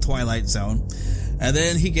 The Twilight Zone. And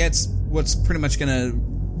then he gets what's pretty much going to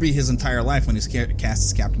be his entire life when he's cast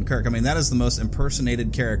as Captain Kirk. I mean, that is the most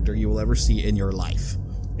impersonated character you will ever see in your life.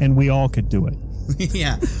 And we all could do it.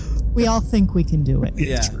 Yeah. We all think we can do it.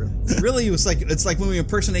 Yeah. Really, it's like when we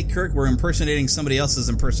impersonate Kirk, we're impersonating somebody else's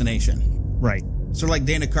impersonation. Right. Sort of like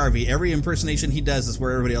Dana Carvey. Every impersonation he does is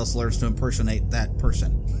where everybody else learns to impersonate that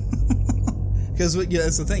person. Because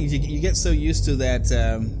that's the thing. You get so used to that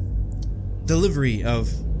delivery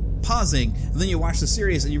of pausing, and then you watch the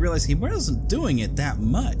series and you realize he wasn't doing it that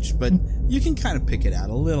much, but you can kind of pick it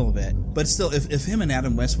out a little bit. But still, if him and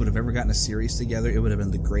Adam West would have ever gotten a series together, it would have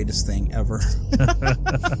been the greatest thing ever.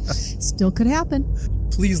 Still could happen.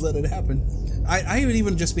 Please let it happen. I would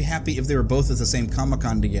even just be happy if they were both at the same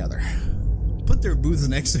Comic-Con together. Put their booths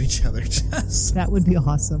next to each other. That would be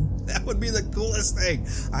awesome. That would be the coolest thing.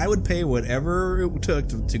 I would pay whatever it took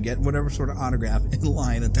to get whatever sort of autograph in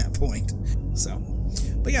line at that point. So,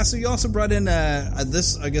 but yeah, so you also brought in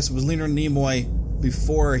this, I guess it was Leonard Nimoy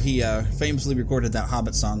before he famously recorded that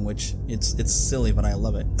Hobbit song, which it's silly, but I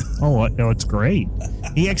love it. Oh, it's great.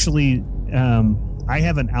 He actually, I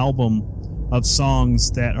have an album of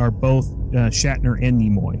songs that are both Shatner and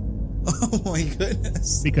Nimoy. Oh my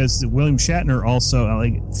goodness! Because William Shatner also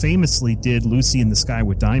famously did "Lucy in the Sky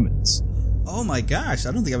with Diamonds." Oh my gosh!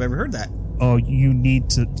 I don't think I've ever heard that. Oh, you need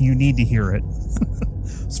to hear it.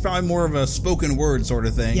 It's probably more of a spoken word sort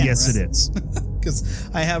of thing. Yes, right? It is. Because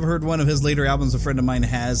I have heard one of his later albums. A friend of mine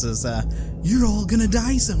has is "You're All Gonna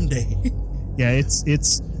Die Someday." Yeah,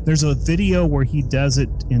 it's. There's a video where he does it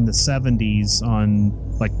in the 70s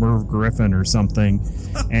on like Merv Griffin or something,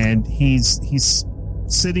 and he's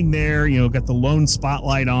sitting there, got the lone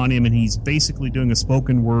spotlight on him, and he's basically doing a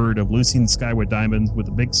spoken word of Lucy in the Sky with Diamonds with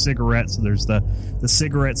a big cigarette. So there's the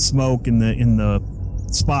cigarette smoke in the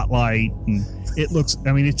spotlight, and it looks,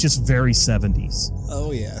 it's just very 70s.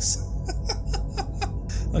 Oh yes.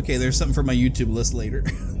 Okay, there's something for my YouTube list later.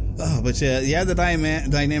 Oh, but yeah, the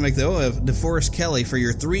dynamic though of DeForest Kelley for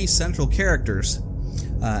your three central characters,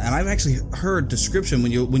 and I've actually heard description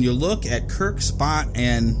when you look at Kirk, Spot,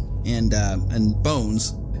 and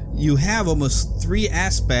Bones, you have almost three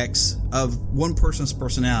aspects of one person's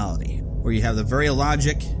personality. Where you have the very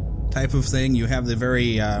logic type of thing, you have the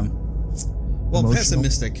very emotional.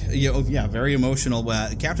 Pessimistic, very emotional.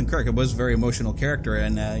 Captain Kirk was a very emotional character,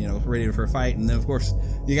 and ready for a fight. And then of course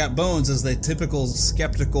you got Bones as the typical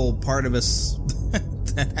skeptical part of us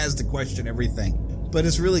that has to question everything. But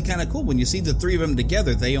it's really kind of cool when you see the three of them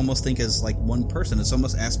together. They almost think as like one person. It's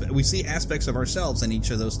almost we see aspects of ourselves in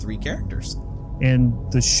each of those three characters. And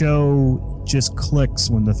the show just clicks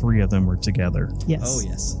when the three of them are together. Yes. Oh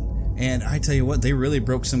yes. And I tell you what, they really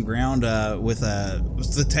broke some ground with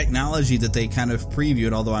the technology that they kind of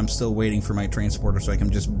previewed. Although I'm still waiting for my transporter so I can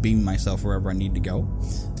just beam myself wherever I need to go.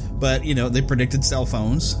 But they predicted cell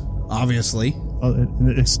phones, obviously.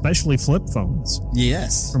 Especially flip phones.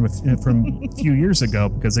 Yes. From a few years ago,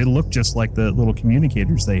 because they look just like the little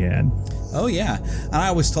communicators they had. Oh, yeah. And I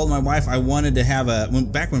always told my wife I wanted to have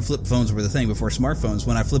back when flip phones were the thing, before smartphones,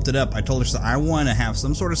 when I flipped it up, I told her I want to have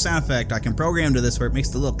some sort of sound effect I can program to this where it makes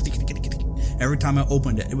the little every time I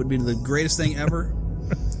opened it. It would be the greatest thing ever.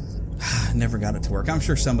 Never got it to work. I'm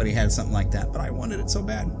sure somebody had something like that, but I wanted it so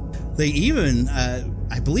bad. They even,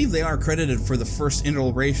 I believe they are credited for the first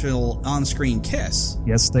interracial on-screen kiss.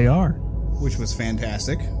 Yes, they are. Which was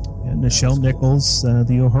fantastic. And Nichelle Nichols, the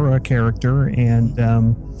Uhura character, and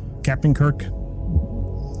Captain Kirk.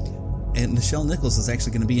 And Nichelle Nichols is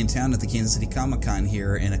actually going to be in town at the Kansas City Comic-Con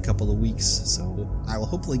here in a couple of weeks, so I will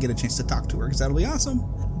hopefully get a chance to talk to her, because that'll be awesome.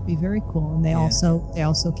 Be very cool. And they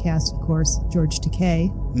also cast, of course, George Takei,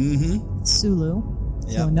 Sulu,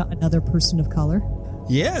 so another person of color.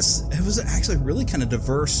 Yes, it was actually a really kind of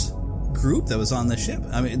diverse group that was on the ship.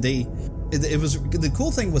 I mean, it was the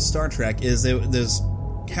cool thing with Star Trek is there's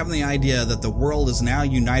having the idea that the world is now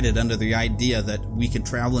united under the idea that we can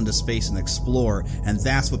travel into space and explore, and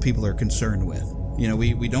that's what people are concerned with.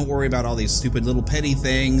 We don't worry about all these stupid little petty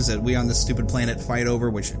things that we on this stupid planet fight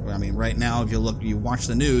over, which, right now, if you watch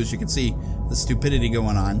the news, you can see the stupidity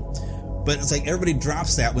going on. But it's like everybody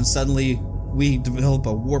drops that when suddenly we develop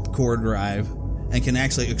a warp core drive and can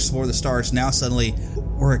actually explore the stars. Now suddenly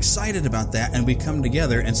we're excited about that, and we come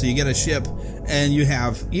together, and so you get a ship, and you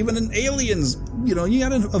have even an aliens, you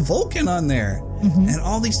got a Vulcan on there, and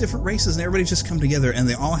all these different races, and everybody just come together, and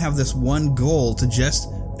they all have this one goal to just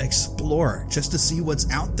explore, just to see what's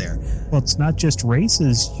out there. Well, it's not just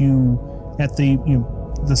races. At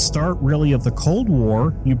the start, really, of the Cold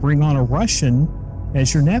War, you bring on a Russian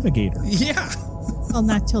as your navigator. Yeah. Well,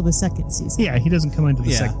 not till the second season. Yeah, he doesn't come into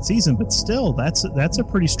the second season, but still, that's a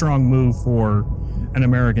pretty strong move for an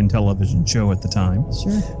American television show at the time.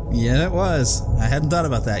 Sure. Yeah, it was. I hadn't thought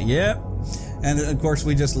about that. Yep. And of course,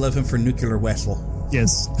 we just love him for Nuclear Wessel.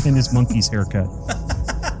 Yes, and his monkey's haircut.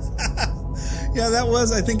 Yeah, that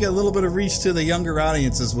was, I think, a little bit of reach to the younger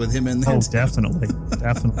audiences with him in there. Oh, definitely.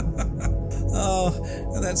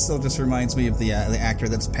 Oh, and that still just reminds me of the actor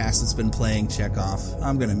that's been playing Chekhov.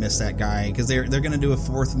 I'm going to miss that guy, because they're going to do a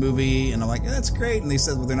fourth movie, and I'm like, that's great. And they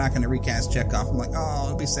said, well, they're not going to recast Chekhov. I'm like, oh,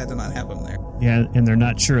 it'd be sad to not have him there. Yeah, and they're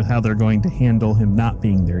not sure how they're going to handle him not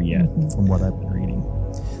being there yet, from what I've been reading.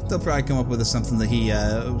 They'll probably come up with something that he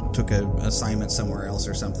took an assignment somewhere else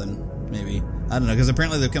or something, maybe. I don't know, because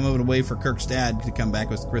apparently they've come up with a way for Kirk's dad to come back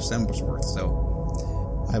with Chris Hemsworth,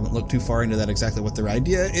 so I haven't looked too far into that exactly what their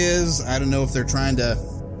idea is. I don't know if they're trying to,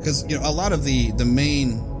 because a lot of the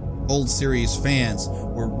main old series fans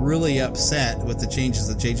were really upset with the changes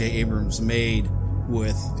that J.J. Abrams made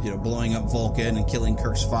with blowing up Vulcan and killing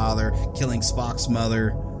Kirk's father, killing Spock's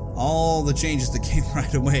mother, all the changes that came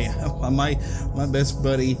right away. My best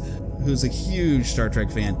buddy, who's a huge Star Trek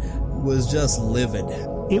fan, was just livid.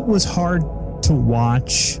 It was hard to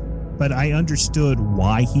watch, but I understood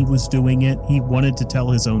why he was doing it. He wanted to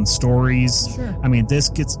tell his own stories. Sure. I mean, this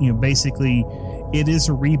gets, basically, it is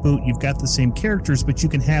a reboot. You've got the same characters, but you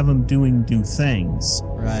can have them doing new things.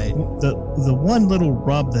 Right. The one little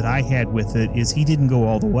rub that I had with it is he didn't go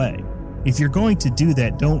all the way. If you're going to do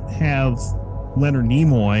that, don't have Leonard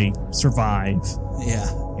Nimoy survive. Yeah.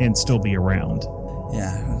 And still be around.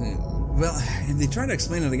 Yeah. Well, and they try to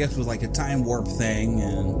explain it, I guess, with like a time warp thing,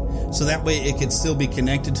 and so that way it could still be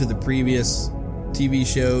connected to the previous TV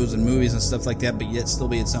shows and movies and stuff like that, but yet still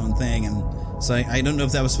be its own thing. And so I don't know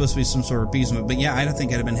if that was supposed to be some sort of appeasement, but yeah, I don't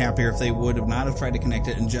think I'd have been happier if they would have not have tried to connect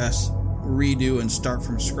it and just redo and start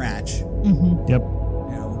from scratch. Mm-hmm. Yep.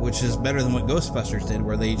 Which is better than what Ghostbusters did,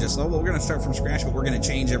 where they just, we're going to start from scratch, but we're going to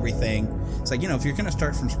change everything. It's like, if you're going to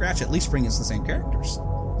start from scratch, at least bring us the same characters.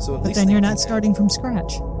 So at but least then you're not starting from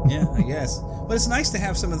scratch. Yeah, I guess. But it's nice to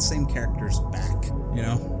have some of the same characters back,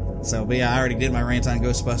 So, but yeah, I already did my rant on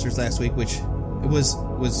Ghostbusters last week, which it was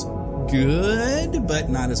good, but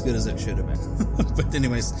not as good as it should have been. But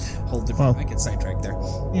anyways, whole different. I get sidetracked there.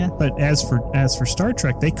 Yeah. But as for Star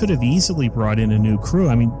Trek, they could have easily brought in a new crew.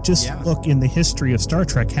 I mean, look in the history of Star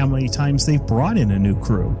Trek, how many times they've brought in a new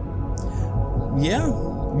crew. Yeah.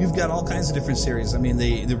 You've got all kinds of different series. I mean,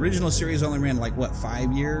 the original series only ran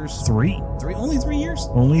 5 years? Three. Only 3 years?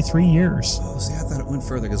 Only 3 years. Oh, see, I thought it went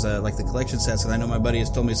further because the collection sets, and I know my buddy has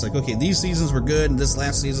told me, it's like, okay, these seasons were good and this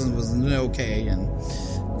last season was okay, and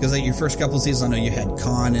because your first couple of seasons, I know you had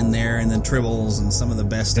Khan in there and then Tribbles and some of the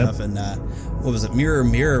best stuff, and what was it, Mirror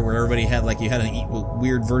Mirror, where everybody had you had a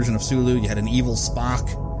weird version of Sulu, you had an evil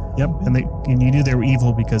Spock. Yep, and you knew they were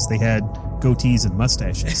evil because they had goatees and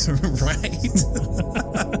mustaches. Right.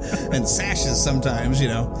 And sashes sometimes,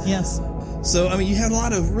 Yes. So, I mean, you had a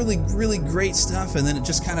lot of really, really great stuff, and then it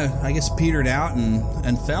just kind of, I guess, petered out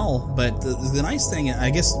and fell. But the nice thing, I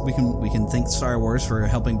guess we can thank Star Wars for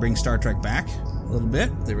helping bring Star Trek back a little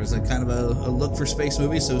bit. There was a kind of a look for space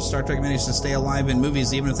movies, so Star Trek managed to stay alive in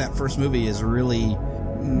movies, even if that first movie is really...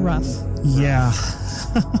 rough. Yeah.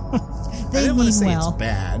 They I don't want to say well. it's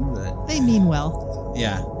bad, but... They mean well.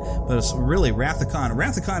 Yeah. But it's really Wrath of Khan.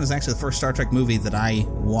 Wrath of Khan is actually the first Star Trek movie that I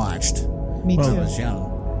watched. Me too. When I was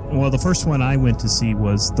young. Well, the first one I went to see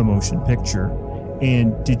was the motion picture.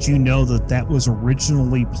 And did you know that was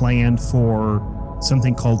originally planned for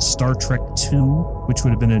something called Star Trek II, which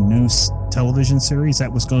would have been a new television series?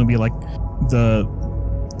 That was going to be like the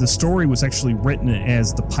story was actually written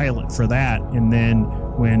as the pilot for that. And then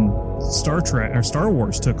when Star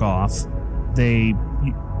Wars took off, they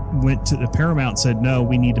went to the Paramount and said, no,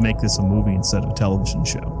 we need to make this a movie instead of a television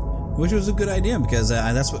show. Which was a good idea, because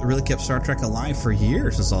that's what really kept Star Trek alive for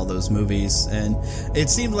years, is all those movies. And it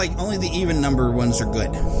seemed like only the even number ones are good.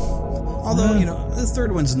 Although, the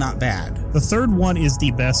third one's not bad. The third one is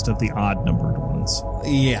the best of the odd numbered ones.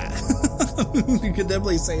 Yeah. You could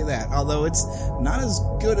definitely say that. Although it's not as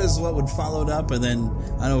good as what would follow it up. And then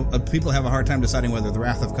I know people have a hard time deciding whether the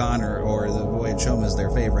Wrath of Khan or the Voyage Home is their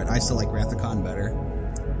favorite. I still like Wrath of Khan better.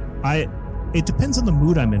 It depends on the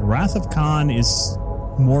mood I'm in. Wrath of Khan is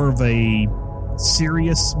more of a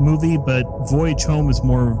serious movie, but Voyage Home is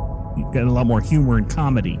got a lot more humor and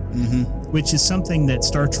comedy, which is something that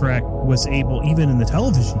Star Trek was able, even in the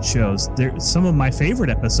television shows. Some of my favorite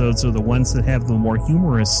episodes are the ones that have the more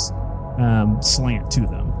humorous slant to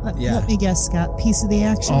them. Let me guess, Scott. Piece of the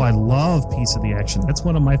Action. Oh, I love Piece of the Action. That's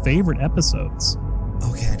one of my favorite episodes.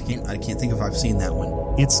 Okay, I can't think if I've seen that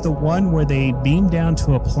one. It's the one where they beam down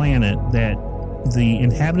to a planet that the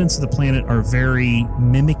inhabitants of the planet are very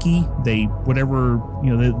mimicky. They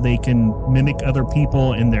they can mimic other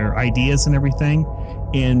people and their ideas and everything.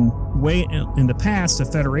 And way in the past, a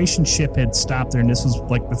Federation ship had stopped there, and this was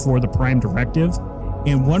like before the Prime Directive.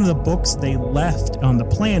 And one of the books they left on the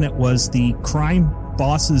planet was the crime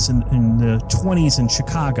bosses in the 20s in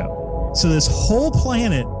Chicago. So this whole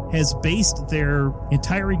planet has based their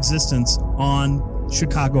entire existence on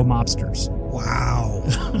Chicago mobsters. Wow.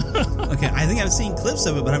 Okay, I think I've seen clips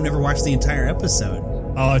of it, but I've never watched the entire episode.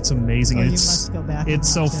 Oh, it's amazing. You must go back.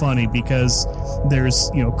 It's so funny because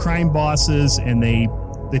there's, crime bosses, and they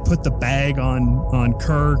put the bag on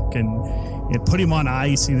Kirk and put him on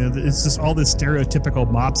ice. It's just all this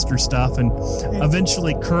stereotypical mobster stuff. And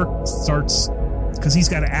eventually Kirk starts, because he's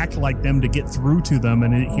got to act like them to get through to them,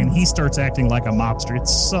 and he starts acting like a mobster.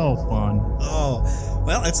 It's so fun. Oh,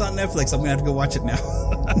 well, it's on Netflix. I'm going to have to go watch it now.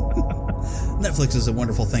 Netflix is a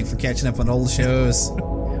wonderful thing for catching up on old shows.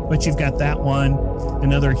 But you've got that one,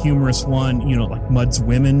 another humorous one, like Mud's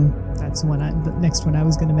Women. That's the next one I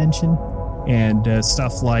was going to mention. And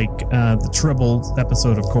stuff like the Tribble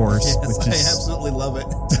episode, of course. Yes, I absolutely love it.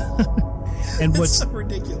 And it's so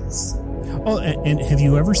ridiculous. Oh, and have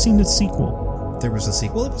you ever seen the sequel? There was a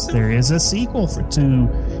sequel episode? There is a sequel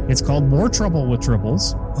it's called More Trouble with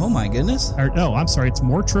Tribbles. Oh my goodness. No, I'm sorry, it's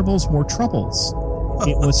More Tribbles, More Troubles.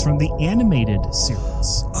 It was from the animated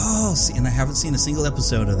series. Oh, see, and I haven't seen a single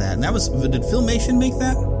episode of that. And did Filmation make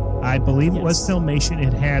that? I believe it was Filmation.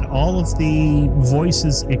 It had all of the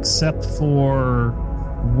voices except for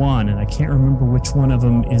one, and I can't remember which one of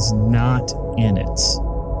them is not in it.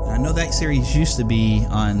 I know that series used to be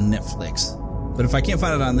on Netflix. But if I can't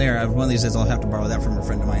find it on there, one of these days I'll have to borrow that from a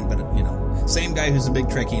friend of mine. But, same guy who's a big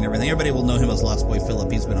Trekkie and everything. Everybody will know him as Lost Boy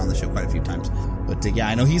Philip. He's been on the show quite a few times. But, yeah,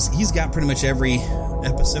 I know he's got pretty much every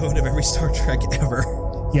episode of every Star Trek ever.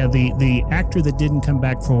 Yeah, the actor that didn't come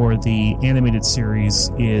back for the animated series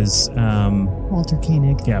is... Walter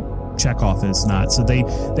Koenig. Yeah, Chekhov is not. So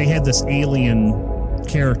they had this alien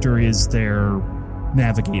character as their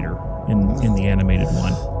navigator in the animated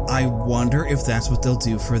one. I wonder if that's what they'll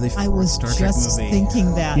do for the Star Trek movie. I was just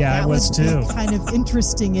thinking that. Yeah, that I was too. Be kind of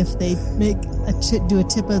interesting if they do a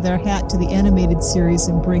tip of their hat to the animated series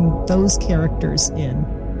and bring those characters in.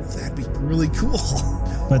 That'd be really cool.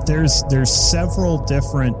 But there's several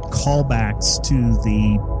different callbacks to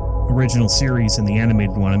the original series in the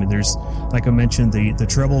animated one. I mean, there's, like I mentioned, the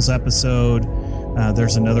Tribbles episode.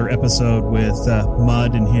 There's another episode with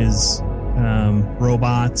Mud and his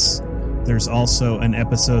robots. There's also an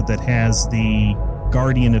episode that has the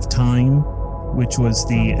Guardian of Time, which was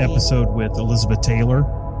the episode with Elizabeth Taylor.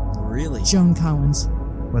 Really? Joan Collins.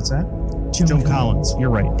 What's that? Joan Collins.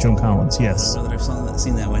 You're right. Joan Collins, yes. I don't know that I've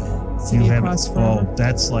seen that one. City Across Forever. Oh,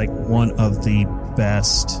 that's like one of the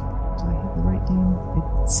best. Do I have the right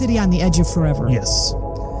name? City on the Edge of Forever. Yes.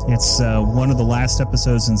 It's one of the last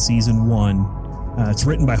episodes in season 1. It's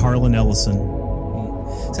written by Harlan Ellison.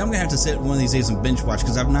 So I'm going to have to sit one of these days and binge watch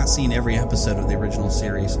because I've not seen every episode of the original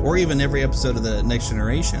series or even every episode of the Next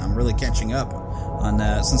Generation. I'm really catching up on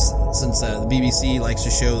that since the BBC likes to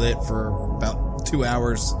show that for about 2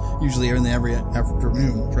 hours, usually every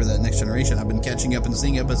afternoon for the Next Generation. I've been catching up and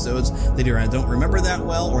seeing episodes that either I don't remember that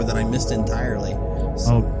well or that I missed entirely.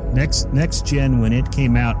 So. Oh, Next Gen, when it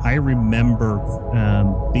came out, I remember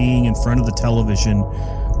being in front of the television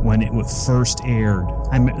when it was first aired.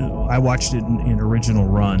 I watched it in original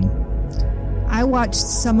run. I watched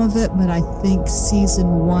some of it, but I think season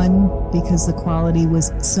 1, because the quality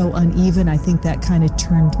was so uneven, I think that kind of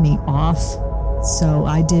turned me off. So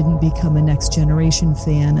I didn't become a Next Generation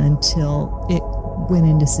fan until it went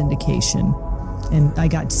into syndication. And I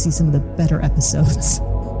got to see some of the better episodes.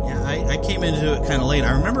 Yeah, I came into it kind of late.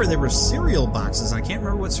 I remember there were cereal boxes. I can't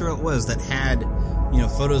remember what cereal it was that had...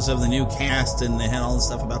 photos of the new cast, and they had all the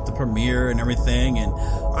stuff about the premiere and everything. And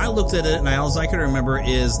I looked at it, and all I could remember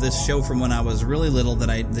is this show from when I was really little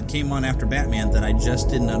that came on after Batman that I just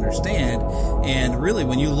didn't understand. And really,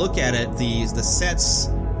 when you look at it, the sets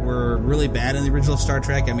were really bad in the original Star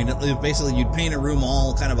Trek. I mean, basically, you'd paint a room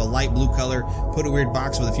all kind of a light blue color, put a weird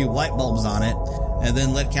box with a few light bulbs on it, and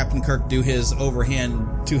then let Captain Kirk do his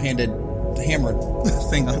overhand two-handed hammer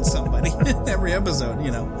thing on somebody every episode,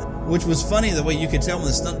 you know. Which was funny the way you could tell when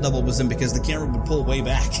the stunt double was in, because the camera would pull way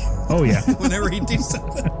back. Oh, yeah. Whenever he'd do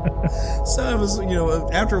something. So it was, you know,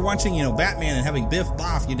 after watching, you know, Batman and having Biff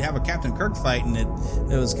Boff, you'd have a Captain Kirk fight, and it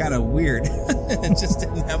was kind of weird. It just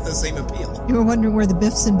didn't have the same appeal. You were wondering where the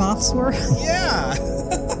Biffs and Boffs were? Yeah.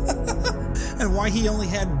 And why he only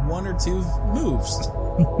had one or two moves.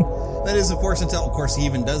 That is, of course, until, of course, he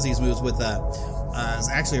even does these moves with, it's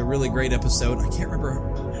actually a really great episode. I can't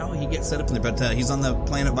remember how he gets set up in there, but he's on the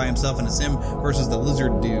planet by himself, and it's him versus the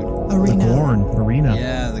lizard dude. Arena. The Gorn Arena.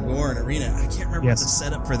 Yeah, the Gorn Arena. I can't remember what the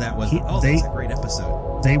setup for that was. That's a great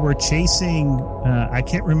episode. They were chasing, I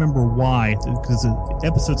can't remember why, because the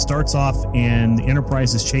episode starts off and the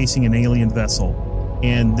Enterprise is chasing an alien vessel,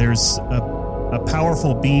 and there's a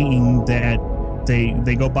powerful being that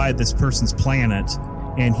they go by this person's planet,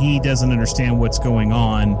 and he doesn't understand what's going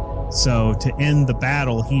on. So to end the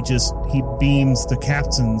battle, he beams the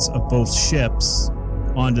captains of both ships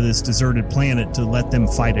onto this deserted planet to let them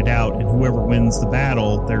fight it out, and whoever wins the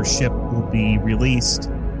battle, their ship will be released,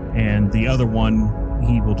 and the other one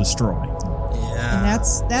he will destroy. Yeah.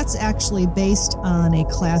 And that's actually based on a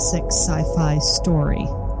classic sci-fi story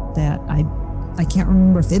that I can't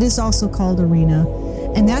remember if it is also called Arena.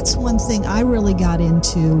 And that's one thing I really got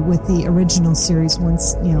into with the original series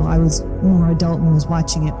once, you know, I was more adult and was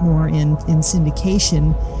watching it more in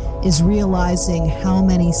syndication, is realizing how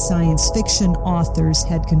many science fiction authors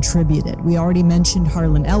had contributed. We already mentioned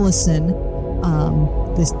Harlan Ellison,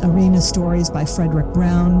 this Arena stories by Frederick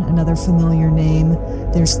Brown, another familiar name.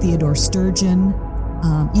 There's Theodore Sturgeon,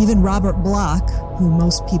 even Robert Bloch, who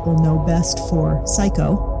most people know best for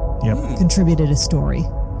Psycho, contributed a story,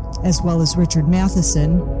 as well as Richard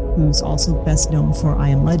Matheson, who's also best known for I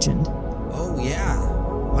Am Legend. Oh, yeah.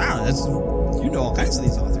 Wow, you know all kinds of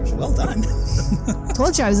these authors. Well done.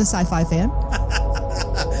 Told you I was a sci-fi fan.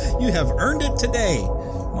 You have earned it today.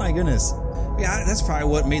 My goodness. Yeah, that's probably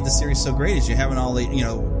what made the series so great, is you having all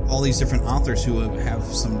these different authors who have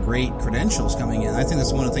some great credentials coming in. I think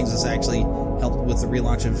that's one of the things that's actually helped with the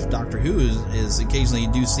relaunch of Doctor Who is occasionally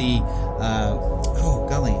you do see, oh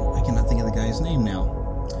golly, I cannot think of the guy's name now.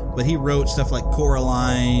 But he wrote stuff like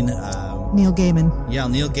Coraline. Neil Gaiman. Yeah,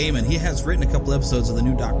 Neil Gaiman. He has written a couple episodes of the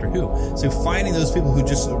new Doctor Who. So finding those people who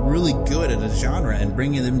just are really good at a genre and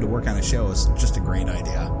bringing them to work on a show is just a great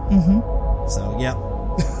idea. Mm-hmm. So, yeah.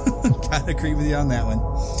 Gotta agree with you on that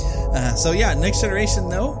one. So, yeah, Next Generation,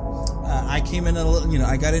 though. I came in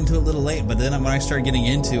I got into it a little late, but then when I started getting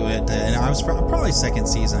into it, and I was probably second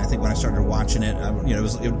season, I think, when I started watching it,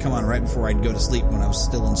 it would come on right before I'd go to sleep when I was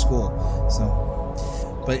still in school. So...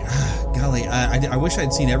 But, golly, I wish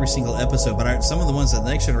I'd seen every single episode, but some of the ones of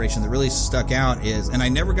the Next Generation that really stuck out is, and I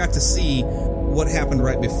never got to see what happened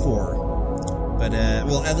right before. But,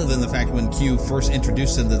 other than the fact when Q first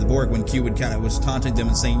introduced them to the Borg, when Q was taunting them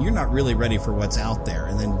and saying, you're not really ready for what's out there,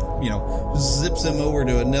 and then, zips them over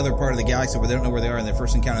to another part of the galaxy where they don't know where they are in their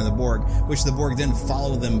first encounter the Borg, which the Borg then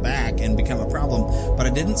follow them back and become a problem. But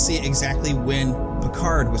I didn't see exactly when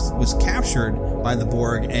Picard was captured by the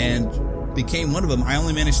Borg and became one of them. I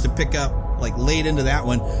only managed to pick up late into that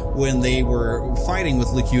one when they were fighting with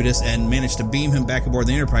Locutus and managed to beam him back aboard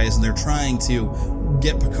the Enterprise, and they're trying to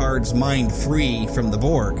get Picard's mind free from the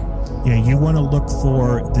Borg. Yeah, you want to look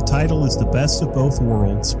for, the title is The Best of Both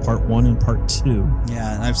Worlds, Part 1 and Part 2.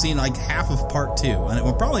 Yeah, and I've seen half of Part 2,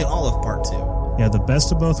 and probably all of Part 2. Yeah, The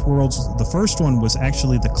Best of Both Worlds. The first one was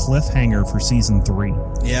actually the cliffhanger for Season 3.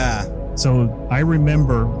 Yeah. So I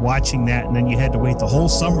remember watching that, and then you had to wait the whole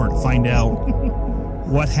summer to find out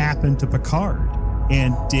what happened to Picard.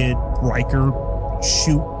 And did Riker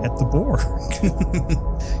shoot at the Borg?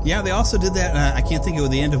 Yeah, they also did that. I can't think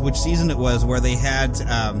of the end of which season it was, where they had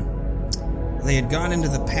gone into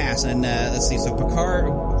the past. And let's see, so Picard,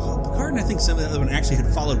 and I think some of the other one actually had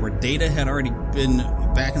followed, where Data had already been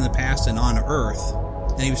back in the past and on Earth,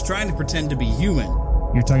 and he was trying to pretend to be human.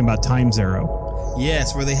 You're talking about Time Zero.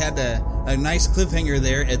 Yes, where they had a nice cliffhanger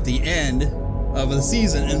there at the end of the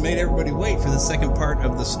season and made everybody wait for the second part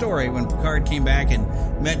of the story when Picard came back and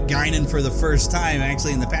met Guinan for the first time,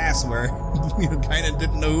 actually in the past, where Guinan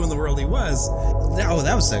didn't know who in the world he was.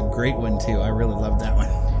 That was a great one, too. I really loved that one.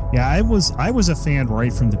 Yeah, I was a fan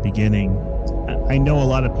right from the beginning. I know a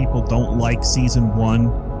lot of people don't like Season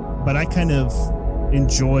 1, but I kind of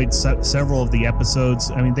enjoyed several of the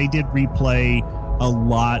episodes. I mean, they did replay a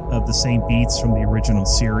lot of the same beats from the original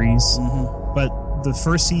series, but the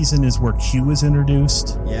first season is where Q is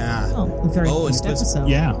introduced. Yeah. The very first episode.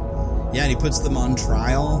 Yeah. Yeah, and he puts them on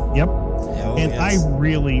trial. Yep. I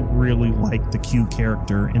really, really like the Q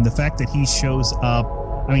character, and the fact that he shows up.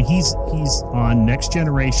 I mean, he's on Next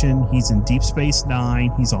Generation. He's in Deep Space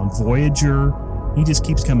Nine. He's on Voyager. He just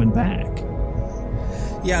keeps coming back.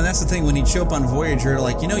 Yeah, and that's the thing. When he'd show up on Voyager,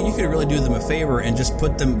 like, you could really do them a favor and just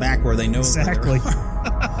put them back where they know exactly.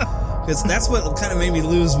 Because that's what kind of made me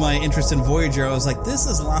lose my interest in Voyager. I was like, this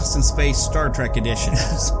is Lost in Space Star Trek edition.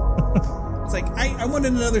 It's like, I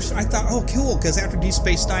wanted another... I thought, oh, cool, because after Deep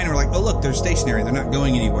Space Nine, we're like, oh, look, they're stationary. They're not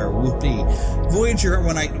going anywhere. Whoopee. Voyager,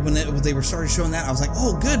 when they were started showing that, I was like,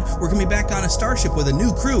 oh, good, we're going to be back on a starship with a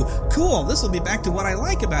new crew. Cool, this will be back to what I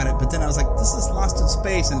like about it. But then I was like, this is Lost in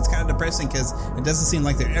Space, and it's kind of depressing because it doesn't seem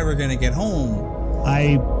like they're ever going to get home.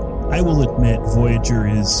 I will admit, Voyager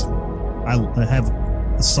is... I have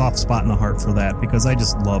a soft spot in the heart for that, because I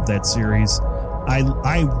just love that series.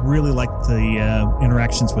 I really liked the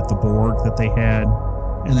interactions with the Borg that they had.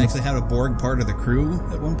 And they actually had a Borg part of the crew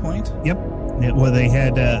at one point? Yep. Well, they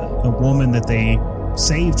had a woman that they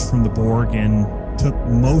saved from the Borg and took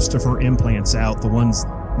most of her implants out. The ones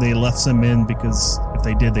they left some in because if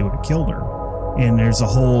they did, they would have killed her. And there's a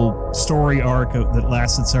whole story arc that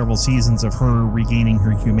lasted several seasons of her regaining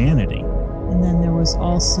her humanity. And then there was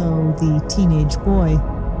also the teenage boy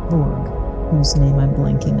Borg, whose name I'm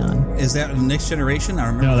blanking on. Is that Next Generation? I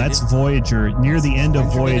remember. No, that's Voyager. Near the end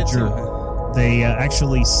of Voyager, they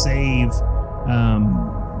actually save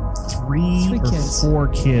three or kids. 4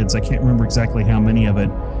 kids. I can't remember exactly how many of it.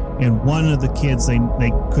 And one of the kids, they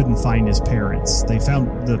couldn't find his parents. They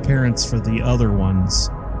found the parents for the other ones,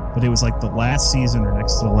 but it was like the last season or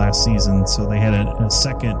next to the last season, so they had a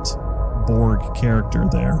second Borg character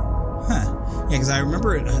there. Huh. Yeah, because I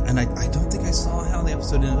remember it, and I don't think I saw how the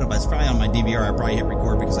episode ended up. It's probably on my DVR. I probably hit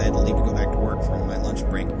record because I had to leave to go back to work for my lunch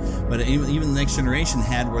break. But even the Next Generation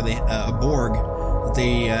had where they a Borg that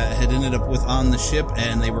they had ended up with on the ship,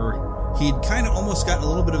 and he'd kind of almost gotten a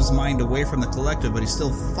little bit of his mind away from the collective, but he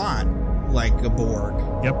still thought like a Borg.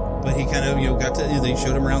 Yep. But he kind of, they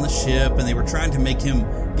showed him around the ship, and they were trying to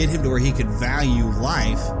get him to where he could value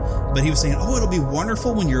life. But he was saying, oh, it'll be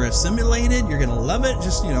wonderful when you're assimilated. You're going to love it.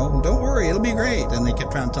 Just, don't worry. It'll be great. And they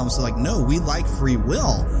kept trying to tell him, so like, no, we like free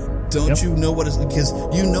will. Don't you know because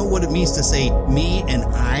you know what it means to say me and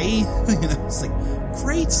I? It's like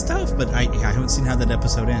great stuff. But I haven't seen how that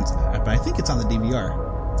episode ends. But I think it's on the DVR.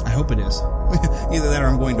 I hope it is. Either that or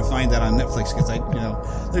I'm going to find that on Netflix because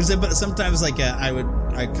but sometimes like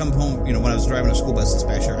I come home, when I was driving a school bus this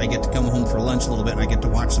past year, I get to come home for lunch a little bit and I get to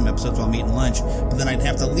watch some episodes while I'm eating lunch, but then I'd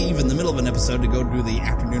have to leave in the middle of an episode to go do the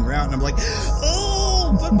afternoon route, and I'm like,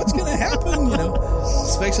 oh, but what's going to happen,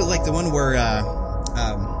 Especially like the one where,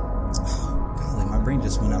 golly, my brain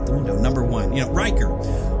just went out the window. Number 1, Riker,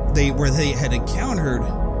 where they had encountered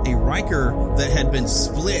a Riker that had been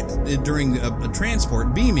split during a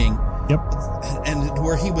transport beaming. Yep. And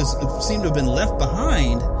where he seemed to have been left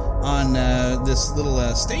behind on this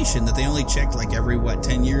little station that they only checked like every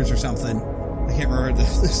 10 years or something. I can't remember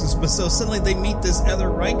this is, but so suddenly they meet this other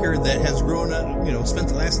Riker that has grown up, spent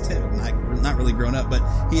the last 10, not really grown up, but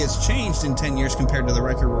he has changed in 10 years compared to the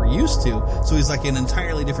Riker we're used to. So he's like an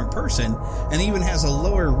entirely different person, and he even has a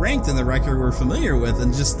lower rank than the Riker we're familiar with,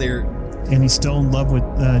 and just and he's still in love with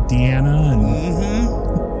Deanna,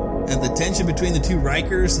 and the tension between the two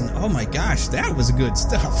Rikers, and oh my gosh, that was good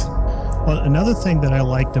stuff. Well, another thing that I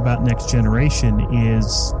liked about Next Generation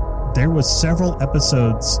is there was several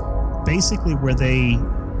episodes basically where they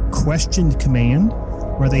questioned command,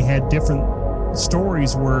 where they had different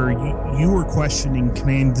stories where you were questioning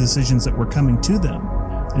command decisions that were coming to them.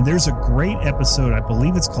 And there's a great episode, I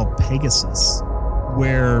believe it's called Pegasus,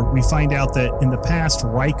 where we find out that in the past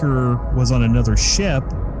Riker was on another ship,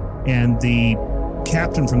 and the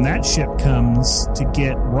captain from that ship comes to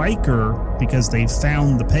get Riker because they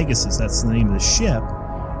found the Pegasus. That's the name of the ship.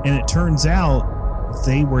 And it turns out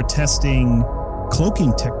they were testing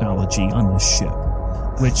cloaking technology on this ship,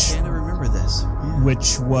 which I can't remember this. Yeah.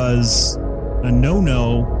 Which was a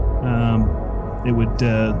no-no. It would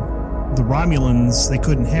the Romulans, they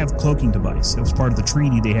couldn't have cloaking device. It was part of the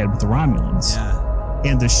treaty they had with the Romulans. Yeah.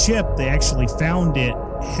 And the ship, they actually found it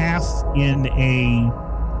half in a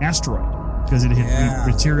asteroid because it had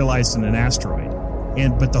materialized in an asteroid.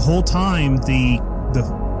 But the whole time, the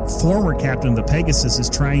former captain of the Pegasus is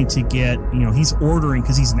trying to get, he's ordering,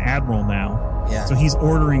 because he's an admiral now. Yeah. So he's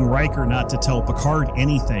ordering Riker not to tell Picard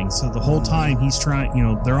anything. So the whole time he's trying,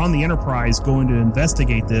 they're on the Enterprise going to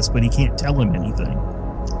investigate this, but he can't tell him anything.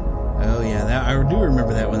 Oh yeah, I do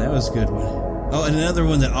remember that one. That was a good one. Oh, and another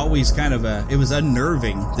one that always kind of, it was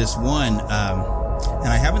unnerving, this one, and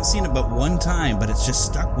I haven't seen it but one time, but it's just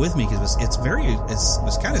stuck with me because it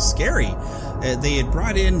was kind of scary. They had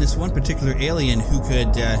brought in this one particular alien who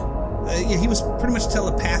could he was pretty much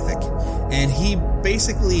telepathic, and he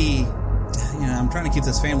basically, I'm trying to keep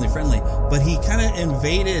this family friendly, but he kind of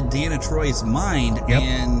invaded Deanna Troy's mind,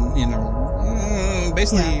 and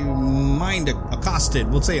basically mind accosted.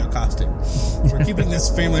 We'll say accosted. We're keeping this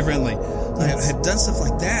family friendly. Had done stuff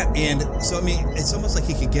like that, and so it's almost like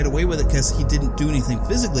he could get away with it because he didn't do anything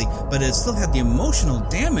physically, but it still had the emotional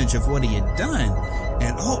damage of what he had done,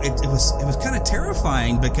 and it was kind of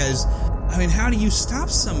terrifying because. How do you stop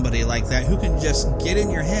somebody like that who can just get in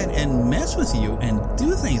your head and mess with you and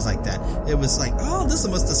do things like that? It was like, this is the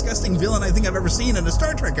most disgusting villain I think I've ever seen in a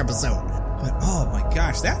Star Trek episode. But oh my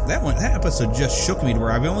gosh, that episode just shook me to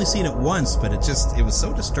where I've only seen it once, but it was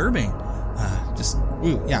so disturbing.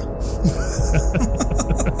 Yeah.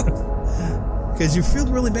 Because you feel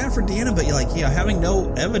really bad for Deanna, but you're like, having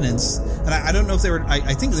no evidence. And I don't know if they were.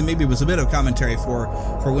 I think that maybe it was a bit of commentary for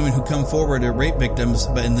women who come forward as rape victims,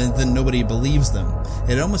 but then nobody believes them.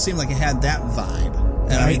 It almost seemed like it had that vibe.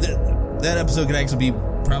 And that episode could actually be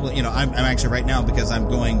probably. I'm actually right now because I'm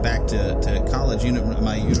going back to college.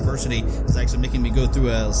 My university is actually making me go through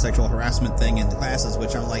a sexual harassment thing in the classes,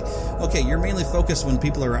 which I'm like, okay, you're mainly focused when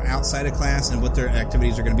people are outside of class and what their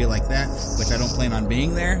activities are going to be like that, which I don't plan on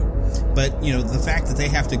being there. But, the fact that they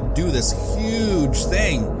have to do this huge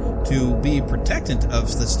thing to be protectant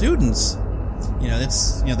of the students,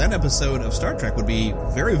 that episode of Star Trek would be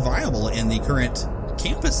very viable in the current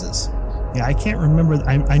campuses. Yeah, I can't remember.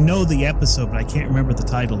 I know the episode, but I can't remember the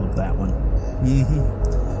title of that one.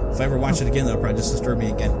 Mm-hmm. If I ever watch it again, that'll probably just disturb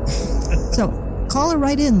me again. So, call it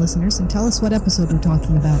right in, listeners, and tell us what episode we're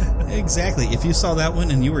talking about. Exactly. If you saw that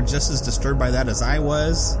one and you were just as disturbed by that as I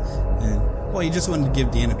was, you just wanted to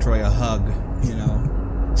give Deanna Troy a hug,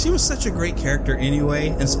 She was such a great character anyway,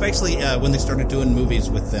 and especially when they started doing movies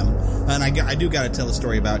with them. And I do got to tell a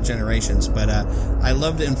story about Generations, but I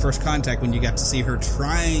loved it in First Contact when you got to see her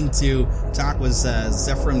trying to talk with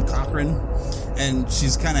Zephyrin Cochrane, and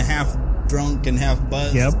she's kind of half drunk and half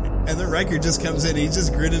buzzed. Yep. And then Riker just comes in, he's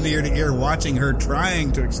just grinning ear to ear watching her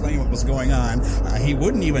trying to explain what was going on. He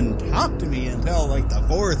wouldn't even talk to me until the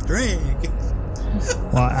fourth drink.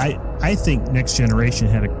 Well, I think Next Generation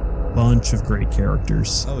had a bunch of great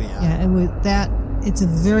characters. Oh yeah. Yeah, it was that. It's a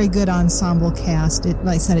very good ensemble cast.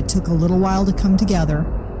 Like I said, it took a little while to come together.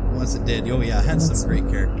 Once it did, it had some great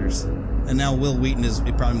characters. And now Will Wheaton is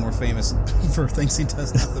probably more famous for things he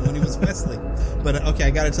does now than when he was Wesley. But okay,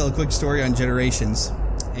 I got to tell a quick story on Generations.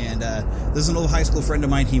 And this is an old high school friend of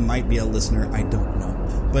mine. He might be a listener. I don't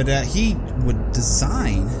know. But he would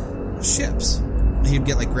design ships. He'd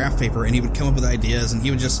get graph paper and he would come up with ideas, and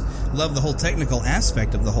he would just love the whole technical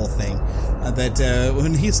aspect of the whole thing.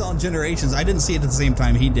 When he saw Generations, I didn't see it at the same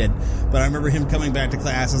time he did, but I remember him coming back to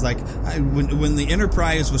class. When the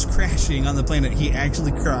Enterprise was crashing on the planet, he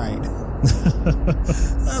actually cried.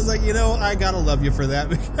 I was like, I gotta love you for that,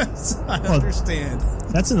 because I understand.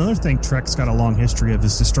 That's another thing Trek's got a long history of,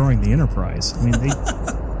 is destroying the Enterprise.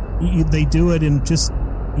 They do it in just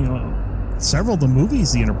several of the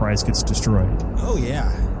movies. The Enterprise gets destroyed. Oh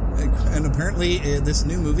yeah, and apparently this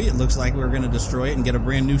new movie, it looks like we're going to destroy it and get a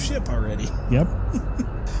brand new ship already. Yep.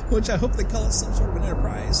 Which I hope they call it some sort of an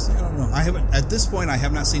Enterprise. I don't know. At this point, I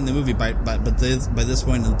have not seen the movie, but by this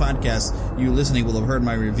point in the podcast, you listening will have heard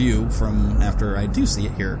my review from after I do see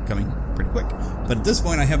it here, coming pretty quick. But at this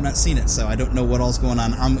point, I have not seen it, so I don't know what all's going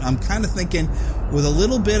on. I'm kind of thinking, with a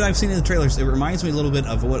little bit I've seen in the trailers, it reminds me a little bit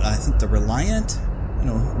of what I think the Reliant.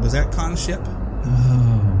 Was that Khan's ship?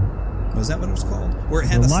 Oh. Was that what it was called? Where it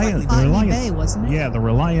had Botany Bay, wasn't it? Yeah, the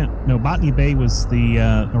Reliant. No, Botany Bay was the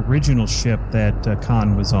original ship that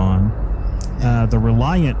Khan was on. The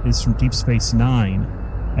Reliant is from Deep Space Nine.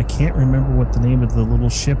 I can't remember what the name of the little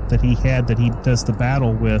ship that he had that he does the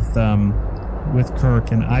battle with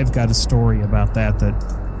Kirk, and I've got a story about that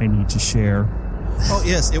I need to share. Oh,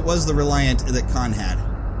 yes, it was the Reliant that Khan had.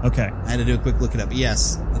 Okay. I had to do a quick look it up.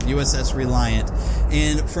 Yes, the USS Reliant.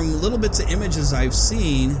 And from little bits of images I've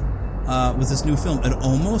seen with this new film, it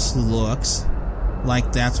almost looks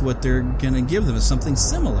like that's what they're going to give them, is something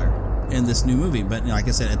similar in this new movie. But like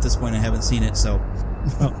I said, at this point I haven't seen it, so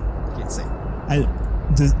can't say.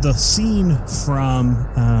 The scene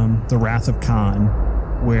from The Wrath of Khan,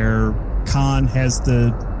 where Khan has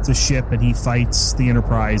the ship and he fights the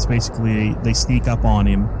Enterprise. Basically, they sneak up on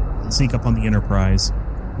him, sneak up on the Enterprise.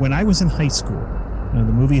 When I was in high school, the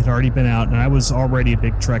movie had already been out, and I was already a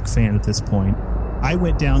big Trek fan at this point. I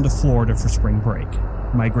went down to Florida for spring break.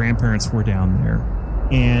 My grandparents were down there,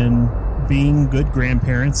 and being good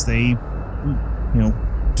grandparents, they,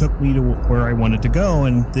 took me to where I wanted to go.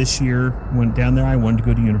 And this year, went down there. I wanted to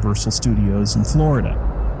go to Universal Studios in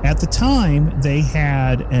Florida. At the time, they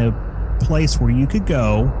had a place where you could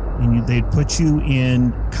go and they'd put you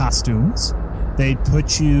in costumes. They'd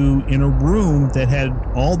put you in a room that had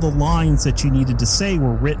all the lines that you needed to say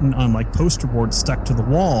were written on like poster boards stuck to the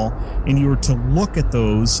wall, and you were to look at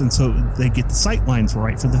those, and so they get the sight lines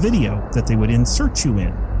right for the video that they would insert you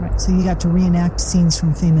in. Right, so you got to reenact scenes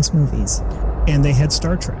from famous movies. And they had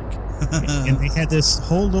Star Trek. And they had this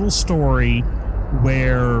whole little story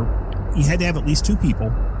where you had to have at least 2 people,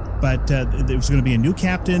 but there was going to be a new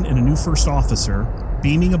captain and a new first officer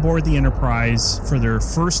beaming aboard the Enterprise for their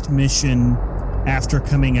first mission after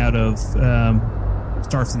coming out of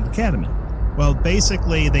Starfleet Academy. Well,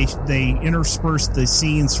 basically, they interspersed the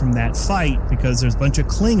scenes from that fight because there's a bunch of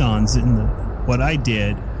Klingons in what I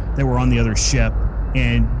did that were on the other ship,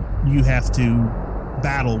 and you have to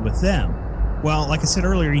battle with them. Well, like I said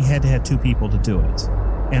earlier, you had to have 2 people to do it.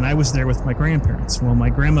 And I was there with my grandparents. Well, my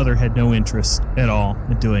grandmother had no interest at all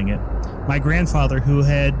in doing it. My grandfather, who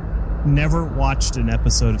had never watched an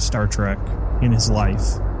episode of Star Trek in his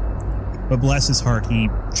life, but bless his heart, he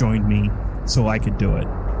joined me so I could do it.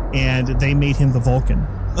 And they made him the Vulcan.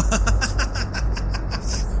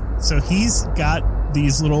 So he's got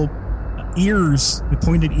these little ears, the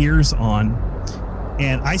pointed ears on.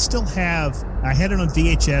 And I had it on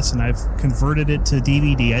VHS and I've converted it to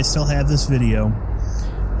DVD. I still have this video.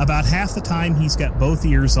 About half the time he's got both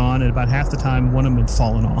ears on, and about half the time one of them had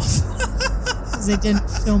fallen off. Because they didn't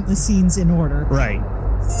film the scenes in order. Right.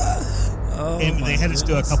 And they had us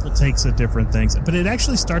do a couple takes of different things. But it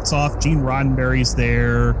actually starts off, Gene Roddenberry's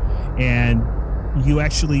there, and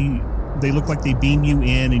they look like they beam you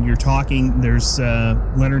in, and you're talking. There's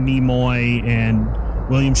Leonard Nimoy and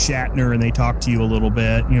William Shatner, and they talk to you a little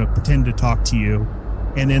bit, pretend to talk to you.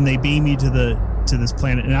 And then they beam you to this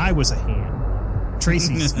planet, and I was a hand.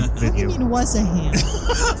 Tracy's video. What do you mean was a hand?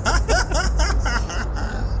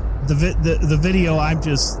 The video,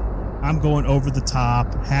 I'm going over the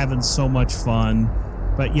top, having so much fun.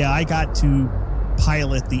 But yeah, I got to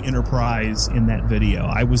pilot the Enterprise in that video.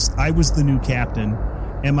 I was the new captain,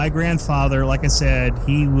 and my grandfather, like I said,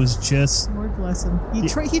 he was just, Lord bless him. He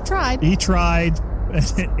tried. He tried,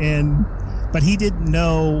 but he didn't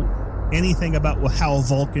know anything about how a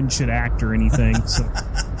Vulcan should act or anything. So,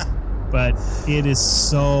 but it is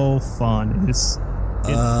so fun.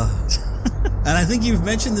 And I think you've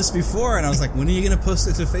mentioned this before, and I was like, when are you going to post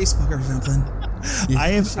it to Facebook or something?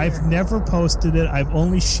 I've never posted it. I've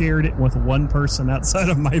only shared it with one person outside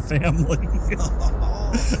of my family.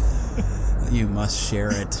 You must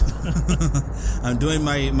share it. I'm doing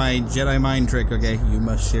my Jedi mind trick, okay? You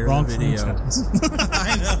must share the video.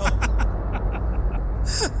 I know.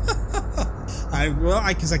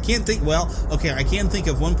 Because I can't think. I can think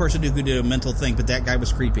of one person who could do a mental thing, but that guy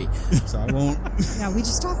was creepy, so I won't. Yeah, we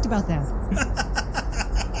just talked about that.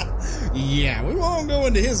 Yeah, we won't go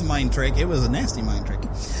into his mind trick. It was a nasty mind trick.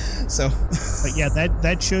 So, but yeah,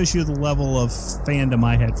 that shows you the level of fandom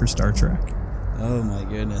I had for Star Trek. Oh my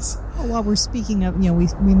goodness! Well, while we're speaking of,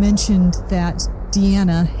 we mentioned that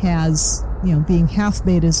Deanna has, being half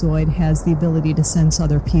Betazoid, has the ability to sense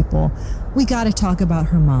other people. We got to talk about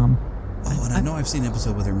her mom. Oh, and I know I've seen an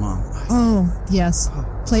episode with her mom. Oh, yes.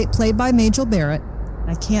 Played by Majel Barrett.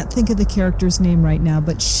 I can't think of the character's name right now,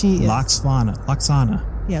 but she is... Loxana.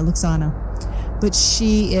 Yeah, Loxana. But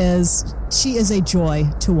she is a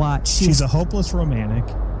joy to watch. She's a hopeless romantic,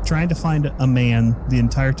 trying to find a man the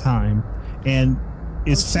entire time, and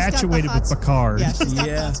is infatuated with Picard. Yeah, she's got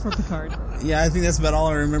thoughts for Picard. Yeah, I think that's about all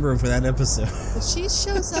I remember for that episode. But she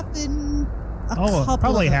shows up in a couple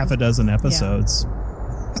probably half a dozen episodes. Yeah.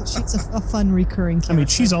 She's a fun recurring character. I mean,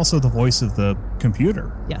 she's also the voice of the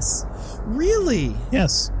computer. Yes. Really?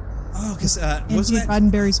 Yes. Oh, because wasn't Gene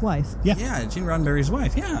Roddenberry's wife? Yeah. Yeah, Gene Roddenberry's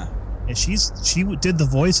wife. Yeah. And she did the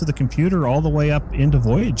voice of the computer all the way up into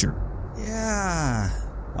Voyager. Yeah.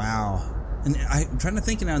 Wow. And I'm trying to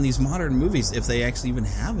think now in these modern movies if they actually even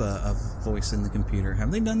have a voice in the computer. Have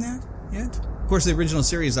they done that yet? Of course, the original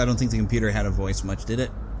series, I don't think the computer had a voice much, did it?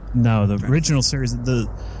 No, the original series, the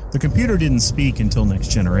computer didn't speak until Next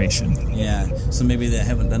Generation. Yeah, so maybe they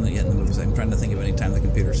haven't done it yet in the movies. I'm trying to think of any time the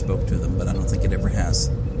computer spoke to them, but I don't think it ever has.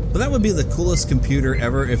 But that would be the coolest computer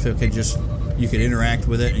ever if it could you could interact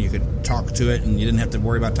with it and you could talk to it and you didn't have to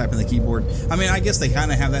worry about typing the keyboard. I mean, I guess they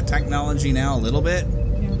kind of have that technology now a little bit.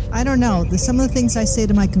 I don't know. Some of the things I say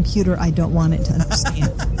to my computer, I don't want it to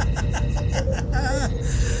understand.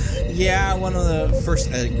 Yeah, one of the first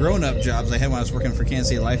grown-up jobs I had when I was working for Kansas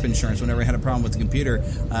City Life Insurance, whenever I had a problem with the computer,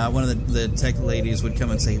 one of the tech ladies would come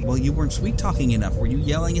and say, well, you weren't sweet-talking enough. Were you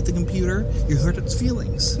yelling at the computer? You hurt its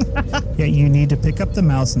feelings. Yeah, you need to pick up the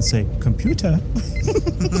mouse and say, computer.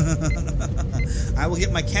 I will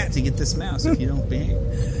get my cat to get this mouse if you don't behave.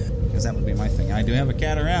 because that would be my thing. I do have a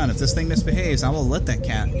cat around. If this thing misbehaves, I will let that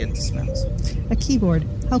cat get the smells. A keyboard.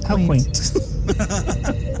 How quaint.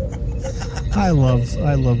 I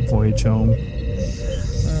love Voyage Home.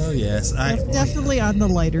 Oh yes, definitely on the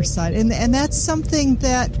lighter side, and that's something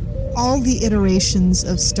that all the iterations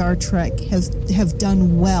of Star Trek have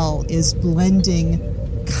done well, is blending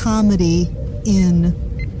comedy in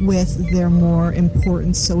with their more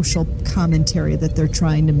important social commentary that they're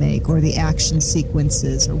trying to make, or the action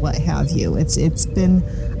sequences, or what have you. It's been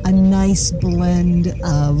a nice blend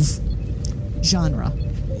of genre.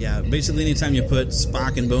 Yeah, basically anytime you put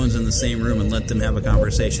Spock and Bones in the same room and let them have a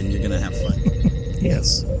conversation, you're going to have fun.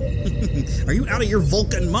 Yes. Are you out of your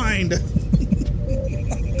Vulcan mind?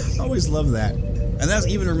 I always love that. And that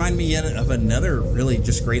even reminded me yet of another really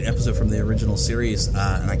just great episode from the original series,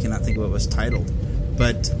 and I cannot think of what it was titled.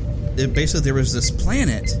 But basically there was this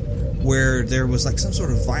planet where there was like some sort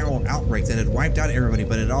of viral outbreak that had wiped out everybody,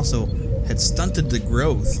 but it also had stunted the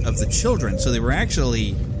growth of the children. So they were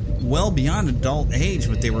actually well beyond adult age,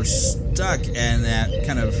 but they were stuck in that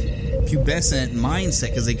kind of pubescent mindset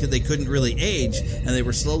because they couldn't really age, and they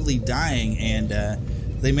were slowly dying. And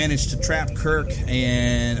they managed to trap Kirk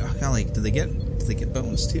and did they get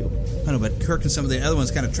Bones too? I don't know, but Kirk and some of the other ones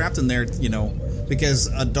kind of trapped in there, because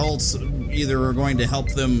adults either are going to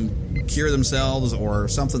help them cure themselves or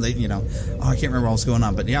something. I can't remember what was going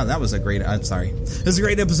on, but yeah, that was a great. I'm sorry, it was a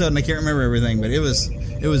great episode, and I can't remember everything, but it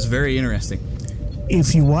was very interesting.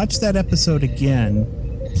 If you watch that episode again,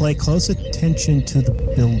 pay close attention to the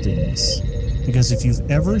buildings. Because if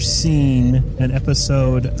you've ever seen an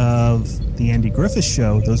episode of The Andy Griffith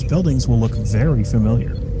Show, those buildings will look very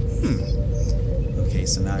familiar. Okay,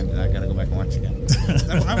 so now I got to go back and watch again.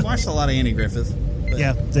 I've watched a lot of Andy Griffith.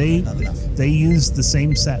 Yeah, they use the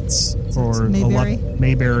same sets for Mayberry? A lot.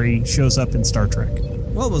 Mayberry shows up in Star Trek.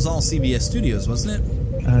 Well, it was all CBS Studios, wasn't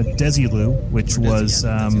it? Desilu, which was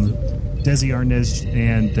Desi Arnaz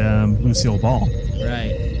and Lucille Ball.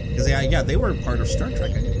 Right. Because they were part of Star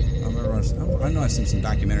Trek. I know I've seen some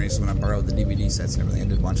documentaries when I borrowed the DVD sets and everything. I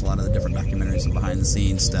did watch a lot of the different documentaries and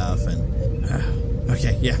behind-the-scenes stuff. And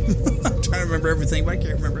okay, yeah. I'm trying to remember everything, but I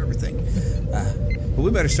can't remember everything. But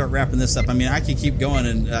we better start wrapping this up. I mean, I could keep going,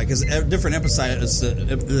 and because different episodes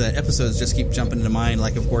just keep jumping into mind.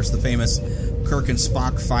 Like, of course, the famous Kirk and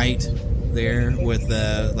Spock fight there with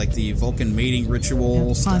the Vulcan mating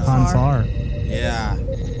ritual stuff. Ponfar. Yeah.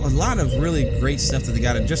 A lot of really great stuff that they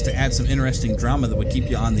got, and just to add some interesting drama that would keep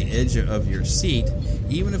you on the edge of your seat,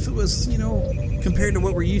 even if it was, compared to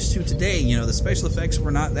what we're used to today. The special effects were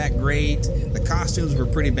not that great. The costumes were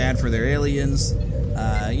pretty bad for their aliens.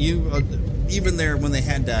 Even there when they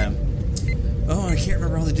had, I can't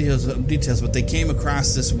remember all the details, but they came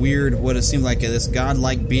across this weird, what it seemed like this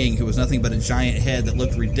godlike being who was nothing but a giant head that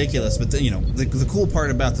looked ridiculous. But the cool part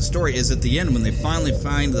about the story is at the end when they finally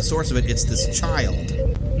find the source of it, it's this child.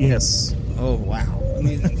 Yes. Oh, wow. I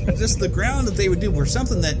mean, just the ground that they would do were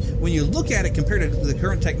something that, when you look at it compared to the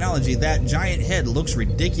current technology, that giant head looks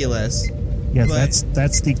ridiculous. Yeah, that's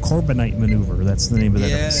the Corbinite maneuver. That's the name of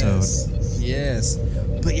that episode. Yes.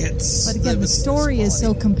 But again, the story is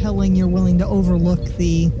so compelling, you're willing to overlook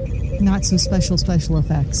the not so special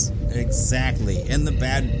effects. Exactly. And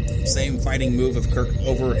the same fighting move of Kirk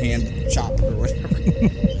overhand chop or whatever.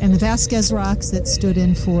 And the Vasquez rocks that stood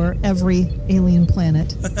in for every alien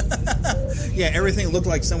planet. Yeah, everything looked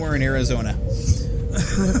like somewhere in Arizona.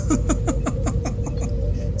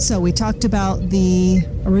 So we talked about the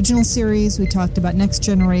original series, we talked about Next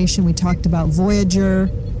Generation, we talked about Voyager.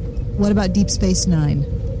 What about Deep Space Nine?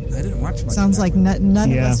 I didn't watch much. Sounds like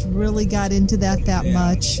none of us really got into that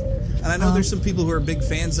much. And I know there's some people who are big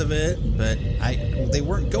fans of it, but they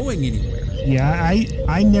weren't going anywhere. Yeah,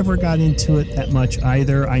 I never got into it that much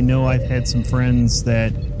either. I know I've had some friends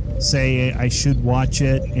that say I should watch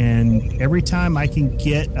it, and every time I can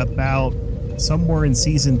get about somewhere in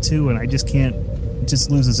season 2, and I just can't, it just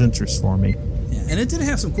loses interest for me. Yeah, and it did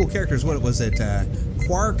have some cool characters. What was it?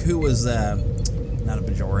 Quark, who was not a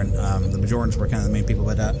Bajoran. The Bajorans were kind of the main people,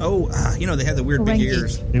 but they had the weird big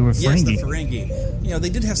ears. They were Ferengi. Yes, the Ferengi. They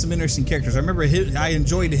did have some interesting characters. I remember I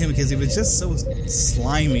enjoyed him because he was just so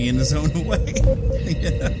slimy in his own way.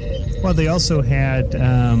 Yeah. Well, they also had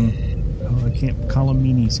I can't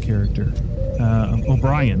Colomini's character,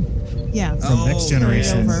 O'Brien. Yeah, from Next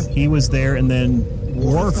Generation. He was there, and then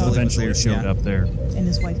Worf eventually showed up there. And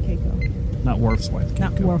his wife Keiko. Not Worf's wife. Keiko.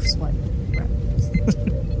 Not Worf's wife. Right.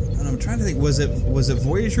 I'm trying to think. Was it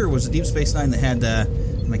Voyager or was it Deep Space Nine that had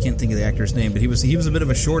I can't think of the actor's name, but he was a bit of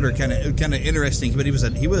a shorter, kind of interesting. But he was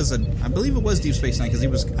I believe it was Deep Space Nine,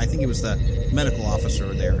 because I think he was the medical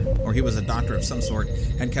officer there, or he was a doctor of some sort.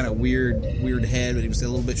 Had kind of weird head, but he was a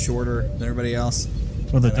little bit shorter than everybody else.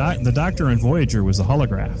 Well, the doctor in Voyager was a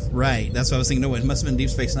holograph. Right, that's what I was thinking. No, it must have been Deep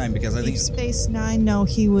Space Nine, because I think Deep Space Nine. No,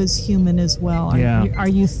 he was human as well. Yeah. Are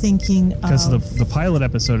you thinking because the pilot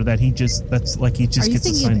episode of that, he just gets assigned. Are you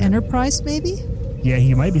thinking of Enterprise, maybe? Yeah,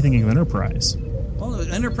 he might be thinking of Enterprise. Well,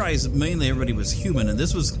 Enterprise, mainly everybody was human, and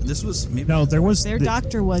this was maybe... No, there was... Their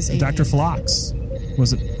doctor was alien. Dr. Phlox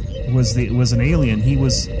was an alien. He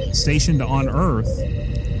was stationed on Earth,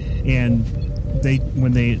 and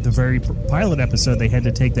the very pilot episode, they had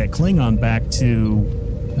to take that Klingon back to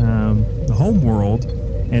the home world,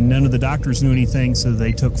 and none of the doctors knew anything, so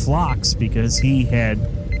they took Phlox because he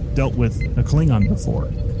had dealt with a Klingon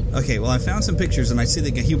before. Okay, well, I found some pictures, and I see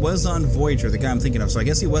that he was on Voyager, the guy I'm thinking of, so I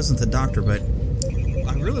guess he wasn't the doctor, but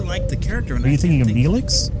I really liked the character. Are you thinking of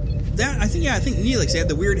Neelix? I think Neelix. He had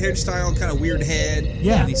the weird hairstyle, kind of weird head.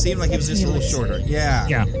 Yeah. And he seemed like he was just a little shorter. Yeah.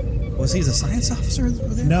 Yeah. Was he the science officer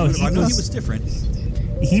there? No, I know he was different.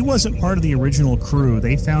 He wasn't part of the original crew.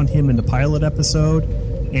 They found him in the pilot episode,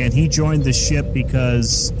 and he joined the ship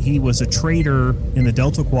because he was a traitor in the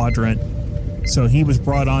Delta Quadrant. So he was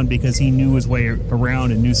brought on because he knew his way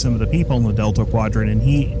around and knew some of the people in the Delta Quadrant, and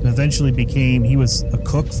he eventually he was a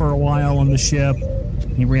cook for a while on the ship.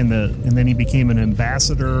 He and then he became an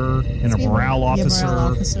ambassador and a morale officer.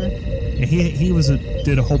 And he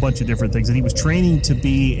did a whole bunch of different things, and he was training to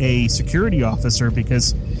be a security officer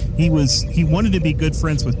because he wanted to be good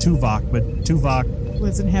friends with Tuvok, but Tuvok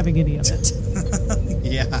wasn't having any of it.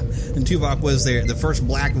 Yeah, and Tuvok was the first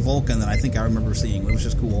black Vulcan that I think I remember seeing, which was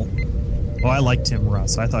just cool. Oh, I liked Tim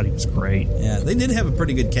Russ. I thought he was great. Yeah, they did have a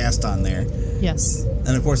pretty good cast on there. Yes.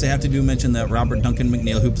 And, of course, they have to mention that Robert Duncan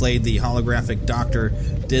McNeil, who played the holographic Doctor,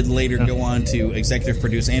 did later go on to executive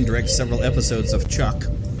produce and direct several episodes of Chuck.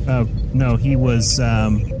 No, he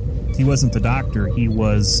wasn't the Doctor. He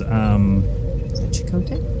was... Is that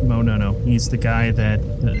Chakotay? No. He's the guy that...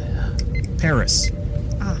 Paris.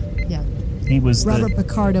 Yeah. He was Robert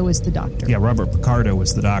Picardo is the Doctor. Yeah, Robert Picardo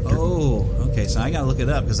was the Doctor. Oh, okay. So I got to look it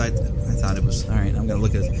up because I thought it was... All right, I'm going to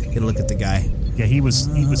get a look at the guy. Yeah, he was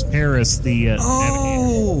Paris, the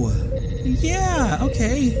navigator. Yeah,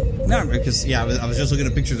 okay. No, because I was just looking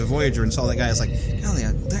at pictures of Voyager and saw that guy. I was like, golly,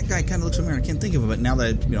 that guy kind of looks familiar. I can't think of it, but now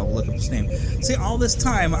that I look up his name, see, all this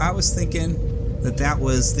time I was thinking that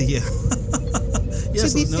was the.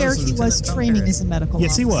 Yes, to be fair, he was training as a medical officer.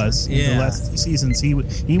 Yes, he was. Yeah. In the last few seasons,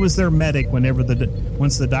 he was their medic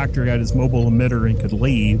once the Doctor got his mobile emitter and could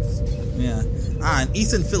leave. Yeah. And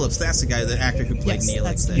Ethan Phillips, that's the actor who played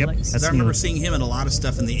Neelix. Yep. I remember seeing him in a lot of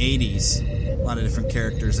stuff in the 80s. A lot of different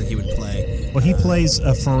characters that he would play. Well, he plays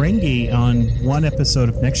a Ferengi on one episode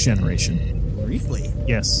of Next Generation. Really?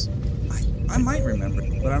 Yes. I might remember.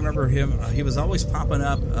 But I remember him. He was always popping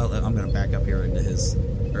up. I'm going to back up here into his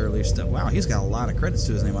earlier stuff. Wow, he's got a lot of credits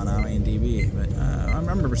to his name on IMDb. But I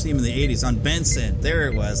remember seeing him in the 80s on Benson. There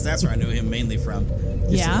it was. That's where I knew him mainly from.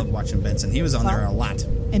 Used to love watching Benson. He was on there a lot.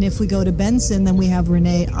 And if we go to Benson, then we have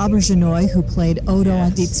Renee Auberjonois, who played Odo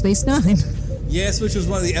on Deep Space Nine. Yes, which was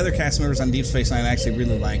one of the other cast members on Deep Space Nine I actually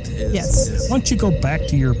really liked. Yes. Why don't you go back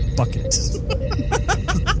to your bucket?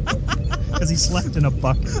 Because he slept in a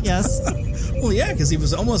bucket. Yes. Well, yeah, because he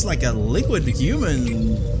was almost like a liquid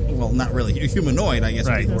human. Well, not really. Humanoid, I guess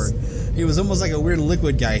would be the word. He was almost like a weird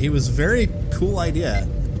liquid guy. He was a very cool idea.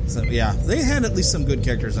 So, yeah, they had at least some good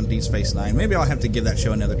characters on Deep Space Nine. Maybe I'll have to give that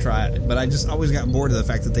show another try. But I just always got bored of the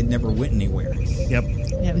fact that they never went anywhere. Yep.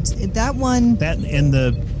 Yeah, that one... That and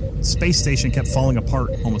the space station kept falling apart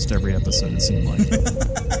almost every episode, it seemed like.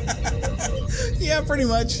 Yeah, pretty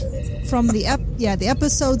much. From the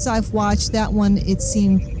episodes I've watched, that one, it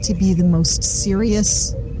seemed to be the most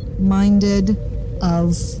serious-minded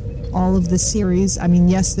of all of the series. I mean,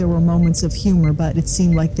 yes, there were moments of humor, but it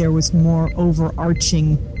seemed like there was more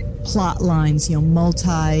overarching plot lines,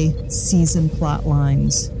 multi-season plot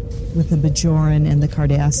lines with the Bajoran and the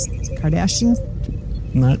Cardassians. Cardassians.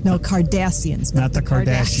 Not the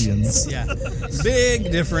Kardashians. Yeah.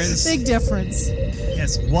 Big difference. Big difference.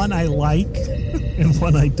 Yes, one I like and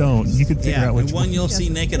one I don't. You could figure out which one. You'll see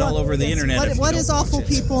naked all over the internet. One is awful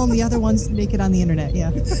people and the other one's naked on the internet,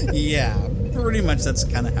 yeah. Yeah, pretty much that's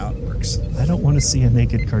kind of how it works. I don't want to see a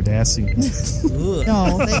naked Cardassian.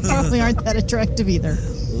 No, they probably aren't that attractive either.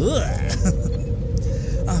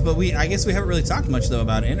 But I guess we haven't really talked much, though,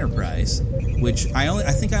 about Enterprise. which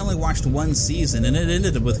I think I only watched one season, and it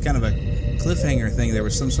ended up with kind of a cliffhanger thing. There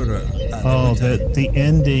was some sort of the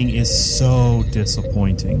ending is so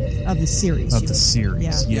disappointing of the series.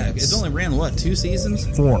 Yeah. It only ran 2 seasons?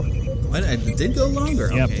 4. What? It did go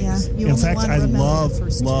longer. Yep. Okay. Yeah, In fact, I love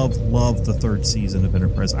the 3rd season of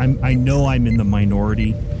Enterprise. I know I'm in the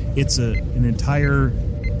minority. It's an entire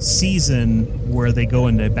season where they go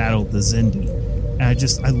into battle the Xindi. And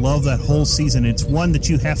I love that whole season. It's one that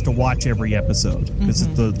you have to watch every episode because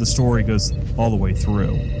the story goes all the way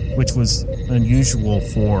through, which was unusual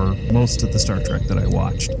for most of the Star Trek that I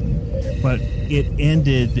watched. But it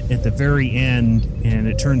ended at the very end, and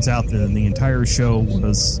it turns out that the entire show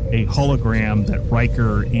was a hologram that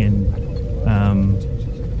Riker and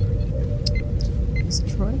was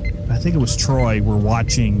it Troy? I think it was Troy were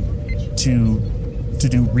watching to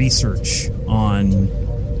do research on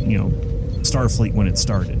Starfleet when it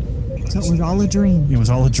started. So it was all a dream. It was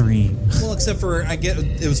all a dream. Well, except for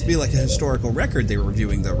it was be like a historical record they were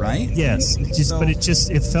reviewing, though, right? Yes, but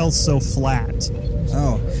it felt so flat.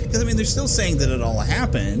 Oh, because they're still saying that it all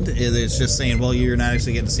happened. It's just saying, well, you're not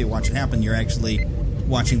actually getting to see watch it happen. You're actually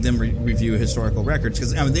watching them review historical records,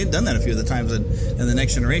 because they've done that a few of the times in the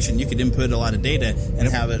Next Generation. You could input a lot of data and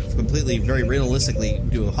have it completely, very realistically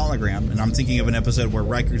do a hologram. And I'm thinking of an episode where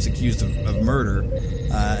Riker's accused of murder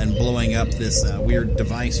and blowing up this weird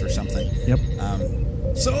device or something. Yep.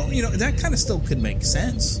 So that kind of still could make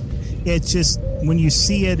sense. It's just when you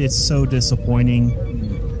see it, it's so disappointing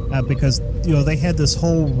because they had this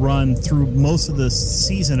whole run through most of the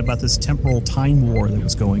season about this temporal time war that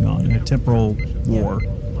was going on, a temporal war.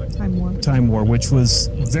 Time war, which was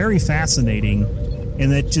very fascinating,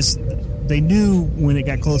 and that just they knew when it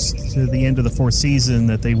got close to the end of the 4th season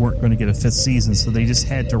that they weren't going to get a 5th season, so they just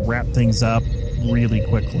had to wrap things up really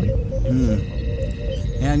quickly.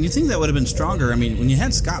 And you think that would have been stronger? When you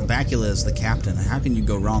had Scott Bakula as the captain, how can you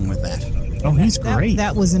go wrong with that? Oh, he's great.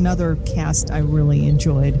 That was another cast I really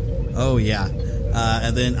enjoyed. Oh, yeah.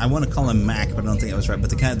 And then I want to call him Mac, but I don't think that was right. But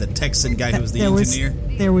the Texan guy who was the engineer.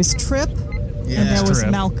 There was Trip, and there was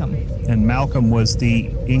Malcolm. And Malcolm was he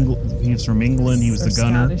was from England. He was the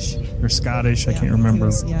gunner. Scottish. Or Scottish, I can't remember.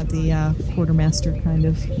 The quartermaster kind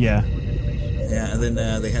of. Yeah. Yeah, and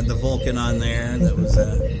then they had the Vulcan on there that was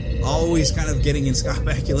always kind of getting in Scott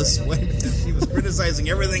Bakula's way because she was criticizing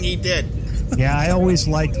everything he did. Yeah, I always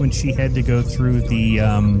liked when she had to go through the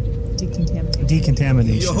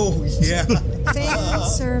decontamination. Oh, yeah. Fan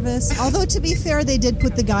service. Although, to be fair, they did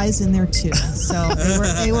put the guys in there, too. So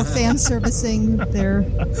they were fan servicing their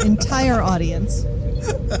entire audience.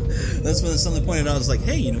 That's when somebody pointed out, I was like,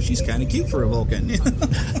 hey, she's kind of cute for a Vulcan.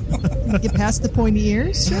 Get past the pointy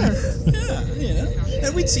ears? Sure. Yeah.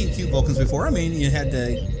 And we'd seen cute Vulcans before. You had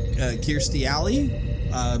Kirstie Alley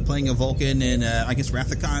playing a Vulcan in, I guess,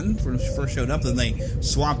 Wrath of Khan when she first showed up. Then they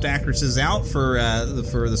swapped actresses out for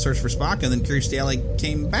the Search for Spock, and then Kirstie Alley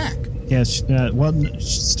came back. Yes, she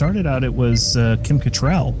started out, it was Kim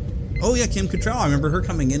Cattrall. Oh, yeah, Kim Cattrall. I remember her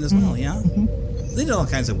coming in as well, yeah. Mm-hmm. They did all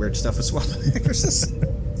kinds of weird stuff with swapping actresses.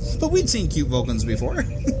 But we'd seen cute Vulcans before.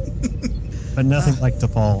 But nothing like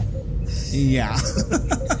T'Pol. Yeah.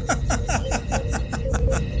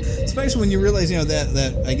 Especially when you realize,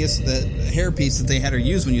 that I guess that hairpiece that they had her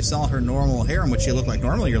use when you saw her normal hair and what she looked like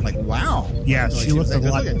normally, you're like, wow. Yeah, she looked a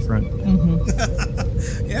lot different.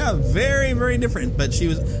 Mm-hmm. Yeah, very, very different. But she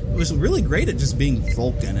was really great at just being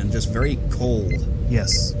Vulcan and just very cold.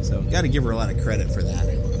 Yes. So got to give her a lot of credit for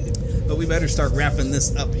that. But we better start wrapping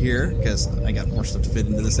this up here because I got more stuff to fit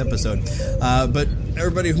into this episode. But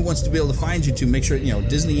everybody who wants to be able to find you make sure,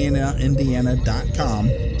 DisneyIndiana.com.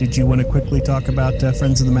 Did you want to quickly talk about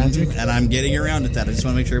Friends of the Magic? And I'm getting around at that. I just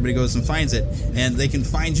want to make sure everybody goes and finds it. And they can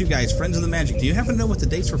find you guys, Friends of the Magic. Do you happen to know what the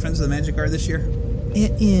dates for Friends of the Magic are this year?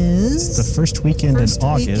 It is the first weekend in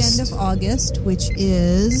August. Weekend of August, which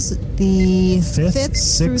is the 5th,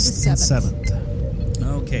 6th through the 7th.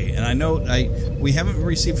 Okay, and I know we haven't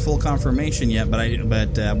received full confirmation yet,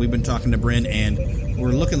 but we've been talking to Bryn, and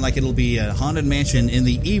we're looking like it'll be a Haunted Mansion in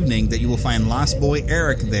the evening that you will find Lost Boy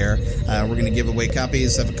Eric there. We're going to give away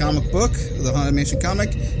copies of a comic book, the Haunted Mansion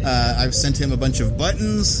comic. I've sent him a bunch of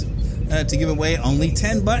buttons to give away, only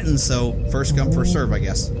 10 buttons, so first come, first serve, I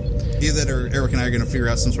guess. Either that or Eric and I are going to figure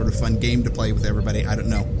out some sort of fun game to play with everybody. I don't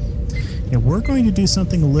know. Yeah, we're going to do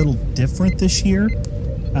something a little different this year.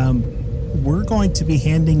 We're going to be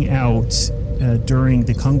handing out during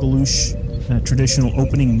the Kungaloosh traditional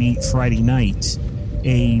opening meet Friday night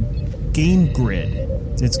a game grid.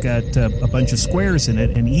 It's got a bunch of squares in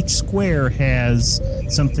it, and each square has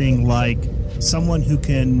something like someone who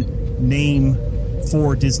can name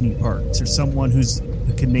 4 Disney parks or someone who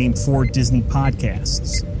can name 4 Disney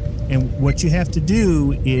podcasts. And what you have to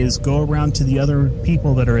do is go around to the other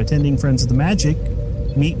people that are attending Friends of the Magic,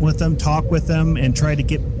 meet with them, talk with them, and try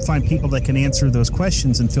to find people that can answer those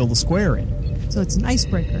questions and fill the square in. So it's an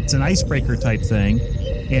icebreaker. It's an icebreaker type thing.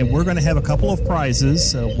 And we're going to have a couple of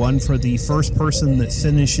prizes, one for the first person that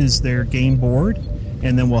finishes their game board,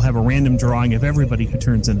 and then we'll have a random drawing of everybody who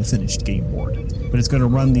turns in a finished game board. But it's going to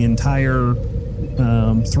run the entire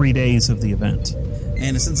 3 days of the event.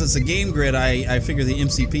 And since it's a game grid, I figure the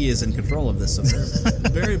MCP is in control of this, so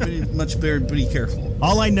very careful.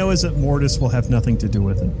 All I know is that Mortis will have nothing to do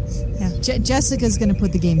with it. Yeah, Jessica's going to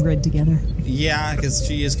put the game grid together. Yeah, because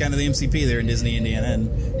she is kind of the MCP there in Disney, Indiana,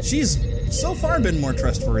 and she's so far been more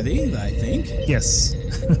trustworthy, I think. Yes.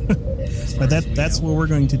 But that's what we're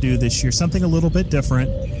going to do this year. Something a little bit different.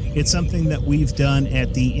 It's something that we've done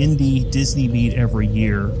at the Indy Disney Meet every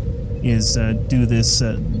year, is do this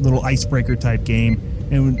little icebreaker type game.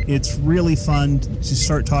 And it's really fun to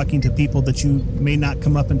start talking to people that you may not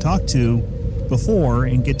come up and talk to before,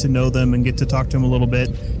 and get to know them and get to talk to them a little bit,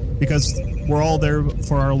 because we're all there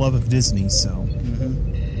for our love of Disney. So.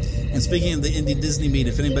 Mm-hmm. And speaking of the Indy Disney Meet,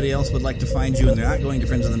 if anybody else would like to find you and they're not going to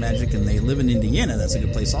Friends of the Magic and they live in Indiana, that's a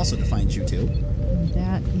good place also to find you too. And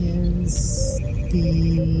that is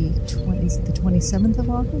the 27th of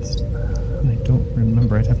August? I don't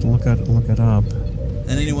remember. I'd have to look it up.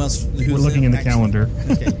 And anyone else who's we're looking in the calendar.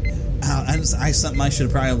 Okay. Something I should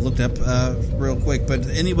have probably looked up real quick, but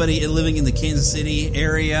anybody living in the Kansas City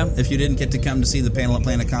area, if you didn't get to come to see the panel at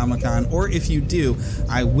Planet Comic-Con, or if you do,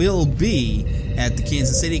 I will be at the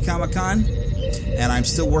Kansas City Comic-Con, and I'm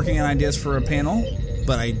still working on ideas for a panel,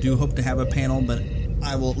 but I do hope to have a panel, but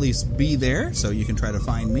I will at least be there, so you can try to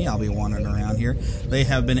find me. I'll be wandering around here. They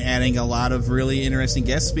have been adding a lot of really interesting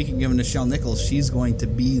guests. Speaking of Nichelle Nichols, she's going to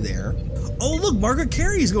be there. Oh, look, Margaret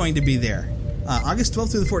Carey's going to be there. August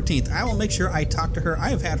 12th through the 14th. I will make sure I talk to her. I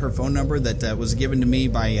have had her phone number that was given to me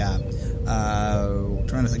by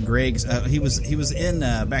trying to think, Greg's. He was in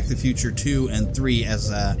Back to the Future 2 and 3 as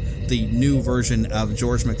the new version of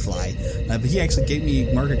George McFly. But he actually gave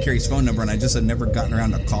me Margaret Carey's phone number, and I just had never gotten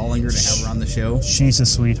around to calling her to have her on the show. She's a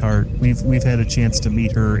sweetheart. We've had a chance to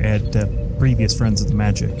meet her at previous Friends of the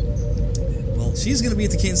Magic. Well, she's going to be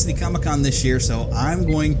at the Kansas City Comic-Con this year, so I'm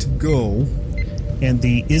going to go. And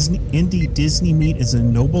the Indy Disney Meet is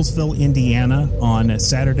in Noblesville, Indiana on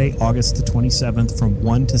Saturday, August the 27th from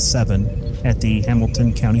 1 to 7 at the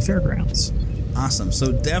Hamilton County Fairgrounds. Awesome.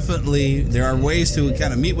 So definitely there are ways to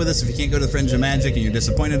kind of meet with us if you can't go to the Friends of Magic and you're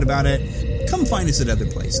disappointed about it. Come find us at other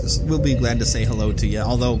places. We'll be glad to say hello to you.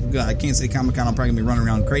 Although Kansas City Comic-Con, I'm probably going to be running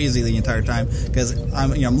around crazy the entire time because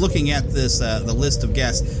I'm looking at this the list of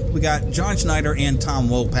guests. We got John Schneider and Tom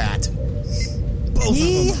Wopat. Both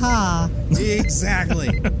Yeehaw. of them. Exactly.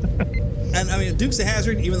 And I mean, Dukes of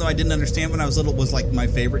Hazzard, even though I didn't understand when I was little, was like my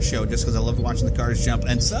favorite show just because I loved watching the cars jump.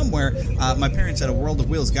 And somewhere, my parents at A World of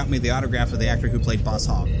Wheels got me the autograph of the actor who played Boss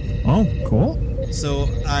Hogg. Oh, cool. So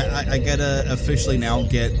I gotta officially now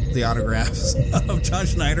get the autographs of John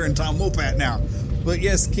Schneider and Tom Wopat now. But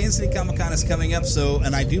yes, Kansas City Comic-Con is coming up,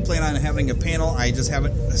 and I do plan on having a panel. I just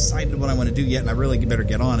haven't decided what I want to do yet, and I really better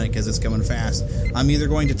get on it because it's coming fast. I'm either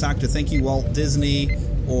going to talk to Thank You Walt Disney,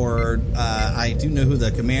 or I do know who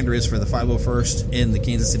the commander is for the 501st in the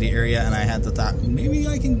Kansas City area, and I had the thought maybe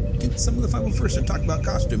I can get some of the 501st to talk about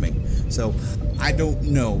costuming. So I don't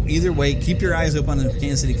know. Either way, keep your eyes open on the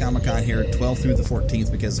Kansas City Comic-Con here, 12th through the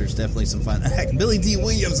 14th, because there's definitely some fun. Heck, Billy D.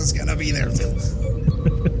 Williams is going to be there too.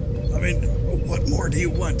 I mean, what more do you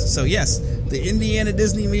want? So yes, the Indiana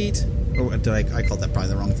Disney Meet, or did I called that probably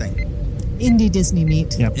the wrong thing? Indy Disney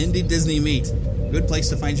Meet. Yep. Indy Disney Meet. Good place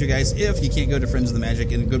to find you guys if you can't go to Friends of the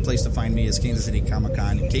Magic, and a good place to find me is Kansas City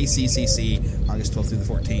Comic-Con, KCCC, August 12th through the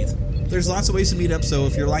 14th. There's lots of ways to meet up, so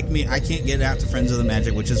if you're like me, I can't get out to Friends of the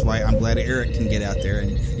Magic, which is why I'm glad Eric can get out there.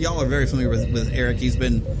 And y'all are very familiar with Eric. He's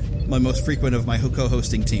been my most frequent of my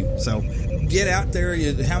co-hosting team. So get out there,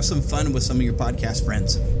 have some fun with some of your podcast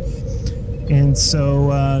friends. And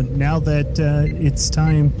so now that it's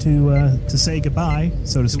time to say goodbye,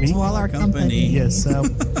 so to speak, to all our company. Yes.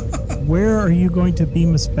 Where are you going to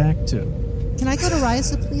beam us back to? Can I go to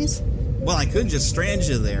Risa, please? Well, I could just strand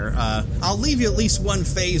you there. I'll leave you at least one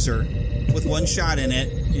phaser with one shot in it.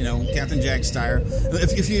 Captain Jack Steyer.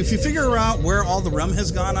 If you figure out where all the rum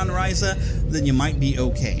has gone on Risa, then you might be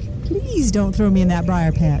okay. Please don't throw me in that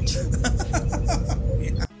briar patch.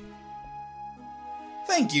 Yeah.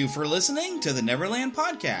 Thank you for listening to the Neverland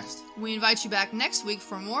Podcast. We invite you back next week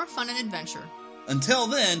for more fun and adventure. Until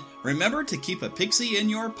then, remember to keep a pixie in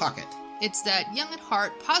your pocket. It's that young at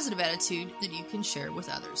heart, positive attitude that you can share with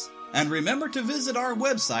others. And remember to visit our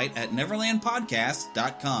website at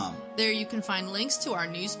neverlandpodcast.com. There you can find links to our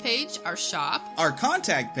news page, our shop, our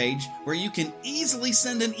contact page, where you can easily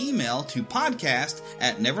send an email to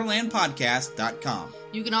podcast@neverlandpodcast.com.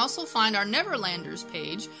 You can also find our Neverlanders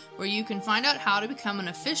page, where you can find out how to become an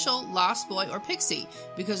official Lost Boy or Pixie,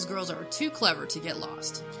 because girls are too clever to get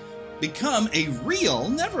lost. Become a real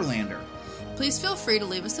Neverlander. Please feel free to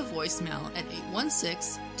leave us a voicemail at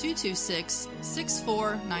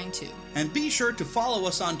 816-226-6492. And be sure to follow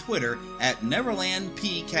us on Twitter at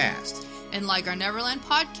NeverlandPcast. And like our Neverland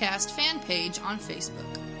Podcast fan page on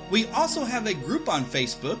Facebook. We also have a group on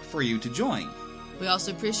Facebook for you to join. We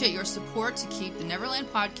also appreciate your support to keep the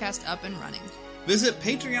Neverland Podcast up and running. Visit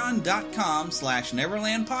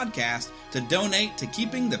patreon.com/NeverlandPodcast to donate to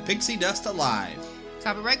keeping the pixie dust alive.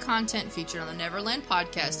 Copyright content featured on the Neverland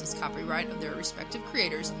Podcast is copyright of their respective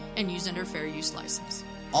creators and used under fair use license.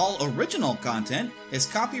 All original content is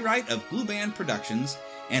copyright of Blue Band Productions,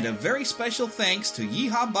 and a very special thanks to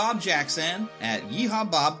Yeehaw Bob Jackson at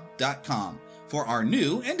yeehawbob.com for our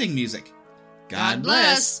new ending music. God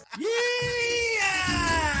bless! Yeah!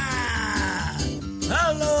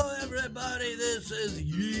 Hello, everybody. This is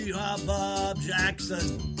Yeehaw Bob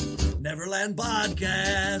Jackson. Neverland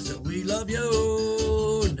Podcast, we love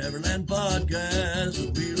you. Neverland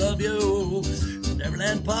Podcast, we love you.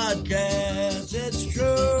 Neverland Podcast, it's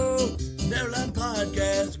true. Neverland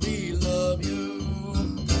Podcast, we love you.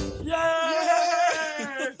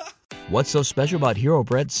 Yeah! What's so special about Hero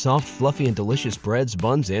Bread's soft, fluffy, and delicious breads,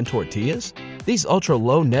 buns, and tortillas? These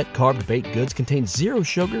ultra-low net-carb baked goods contain zero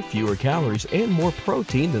sugar, fewer calories, and more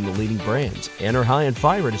protein than the leading brands, and are high in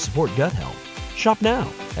fiber to support gut health. Shop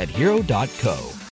now at Hero.co.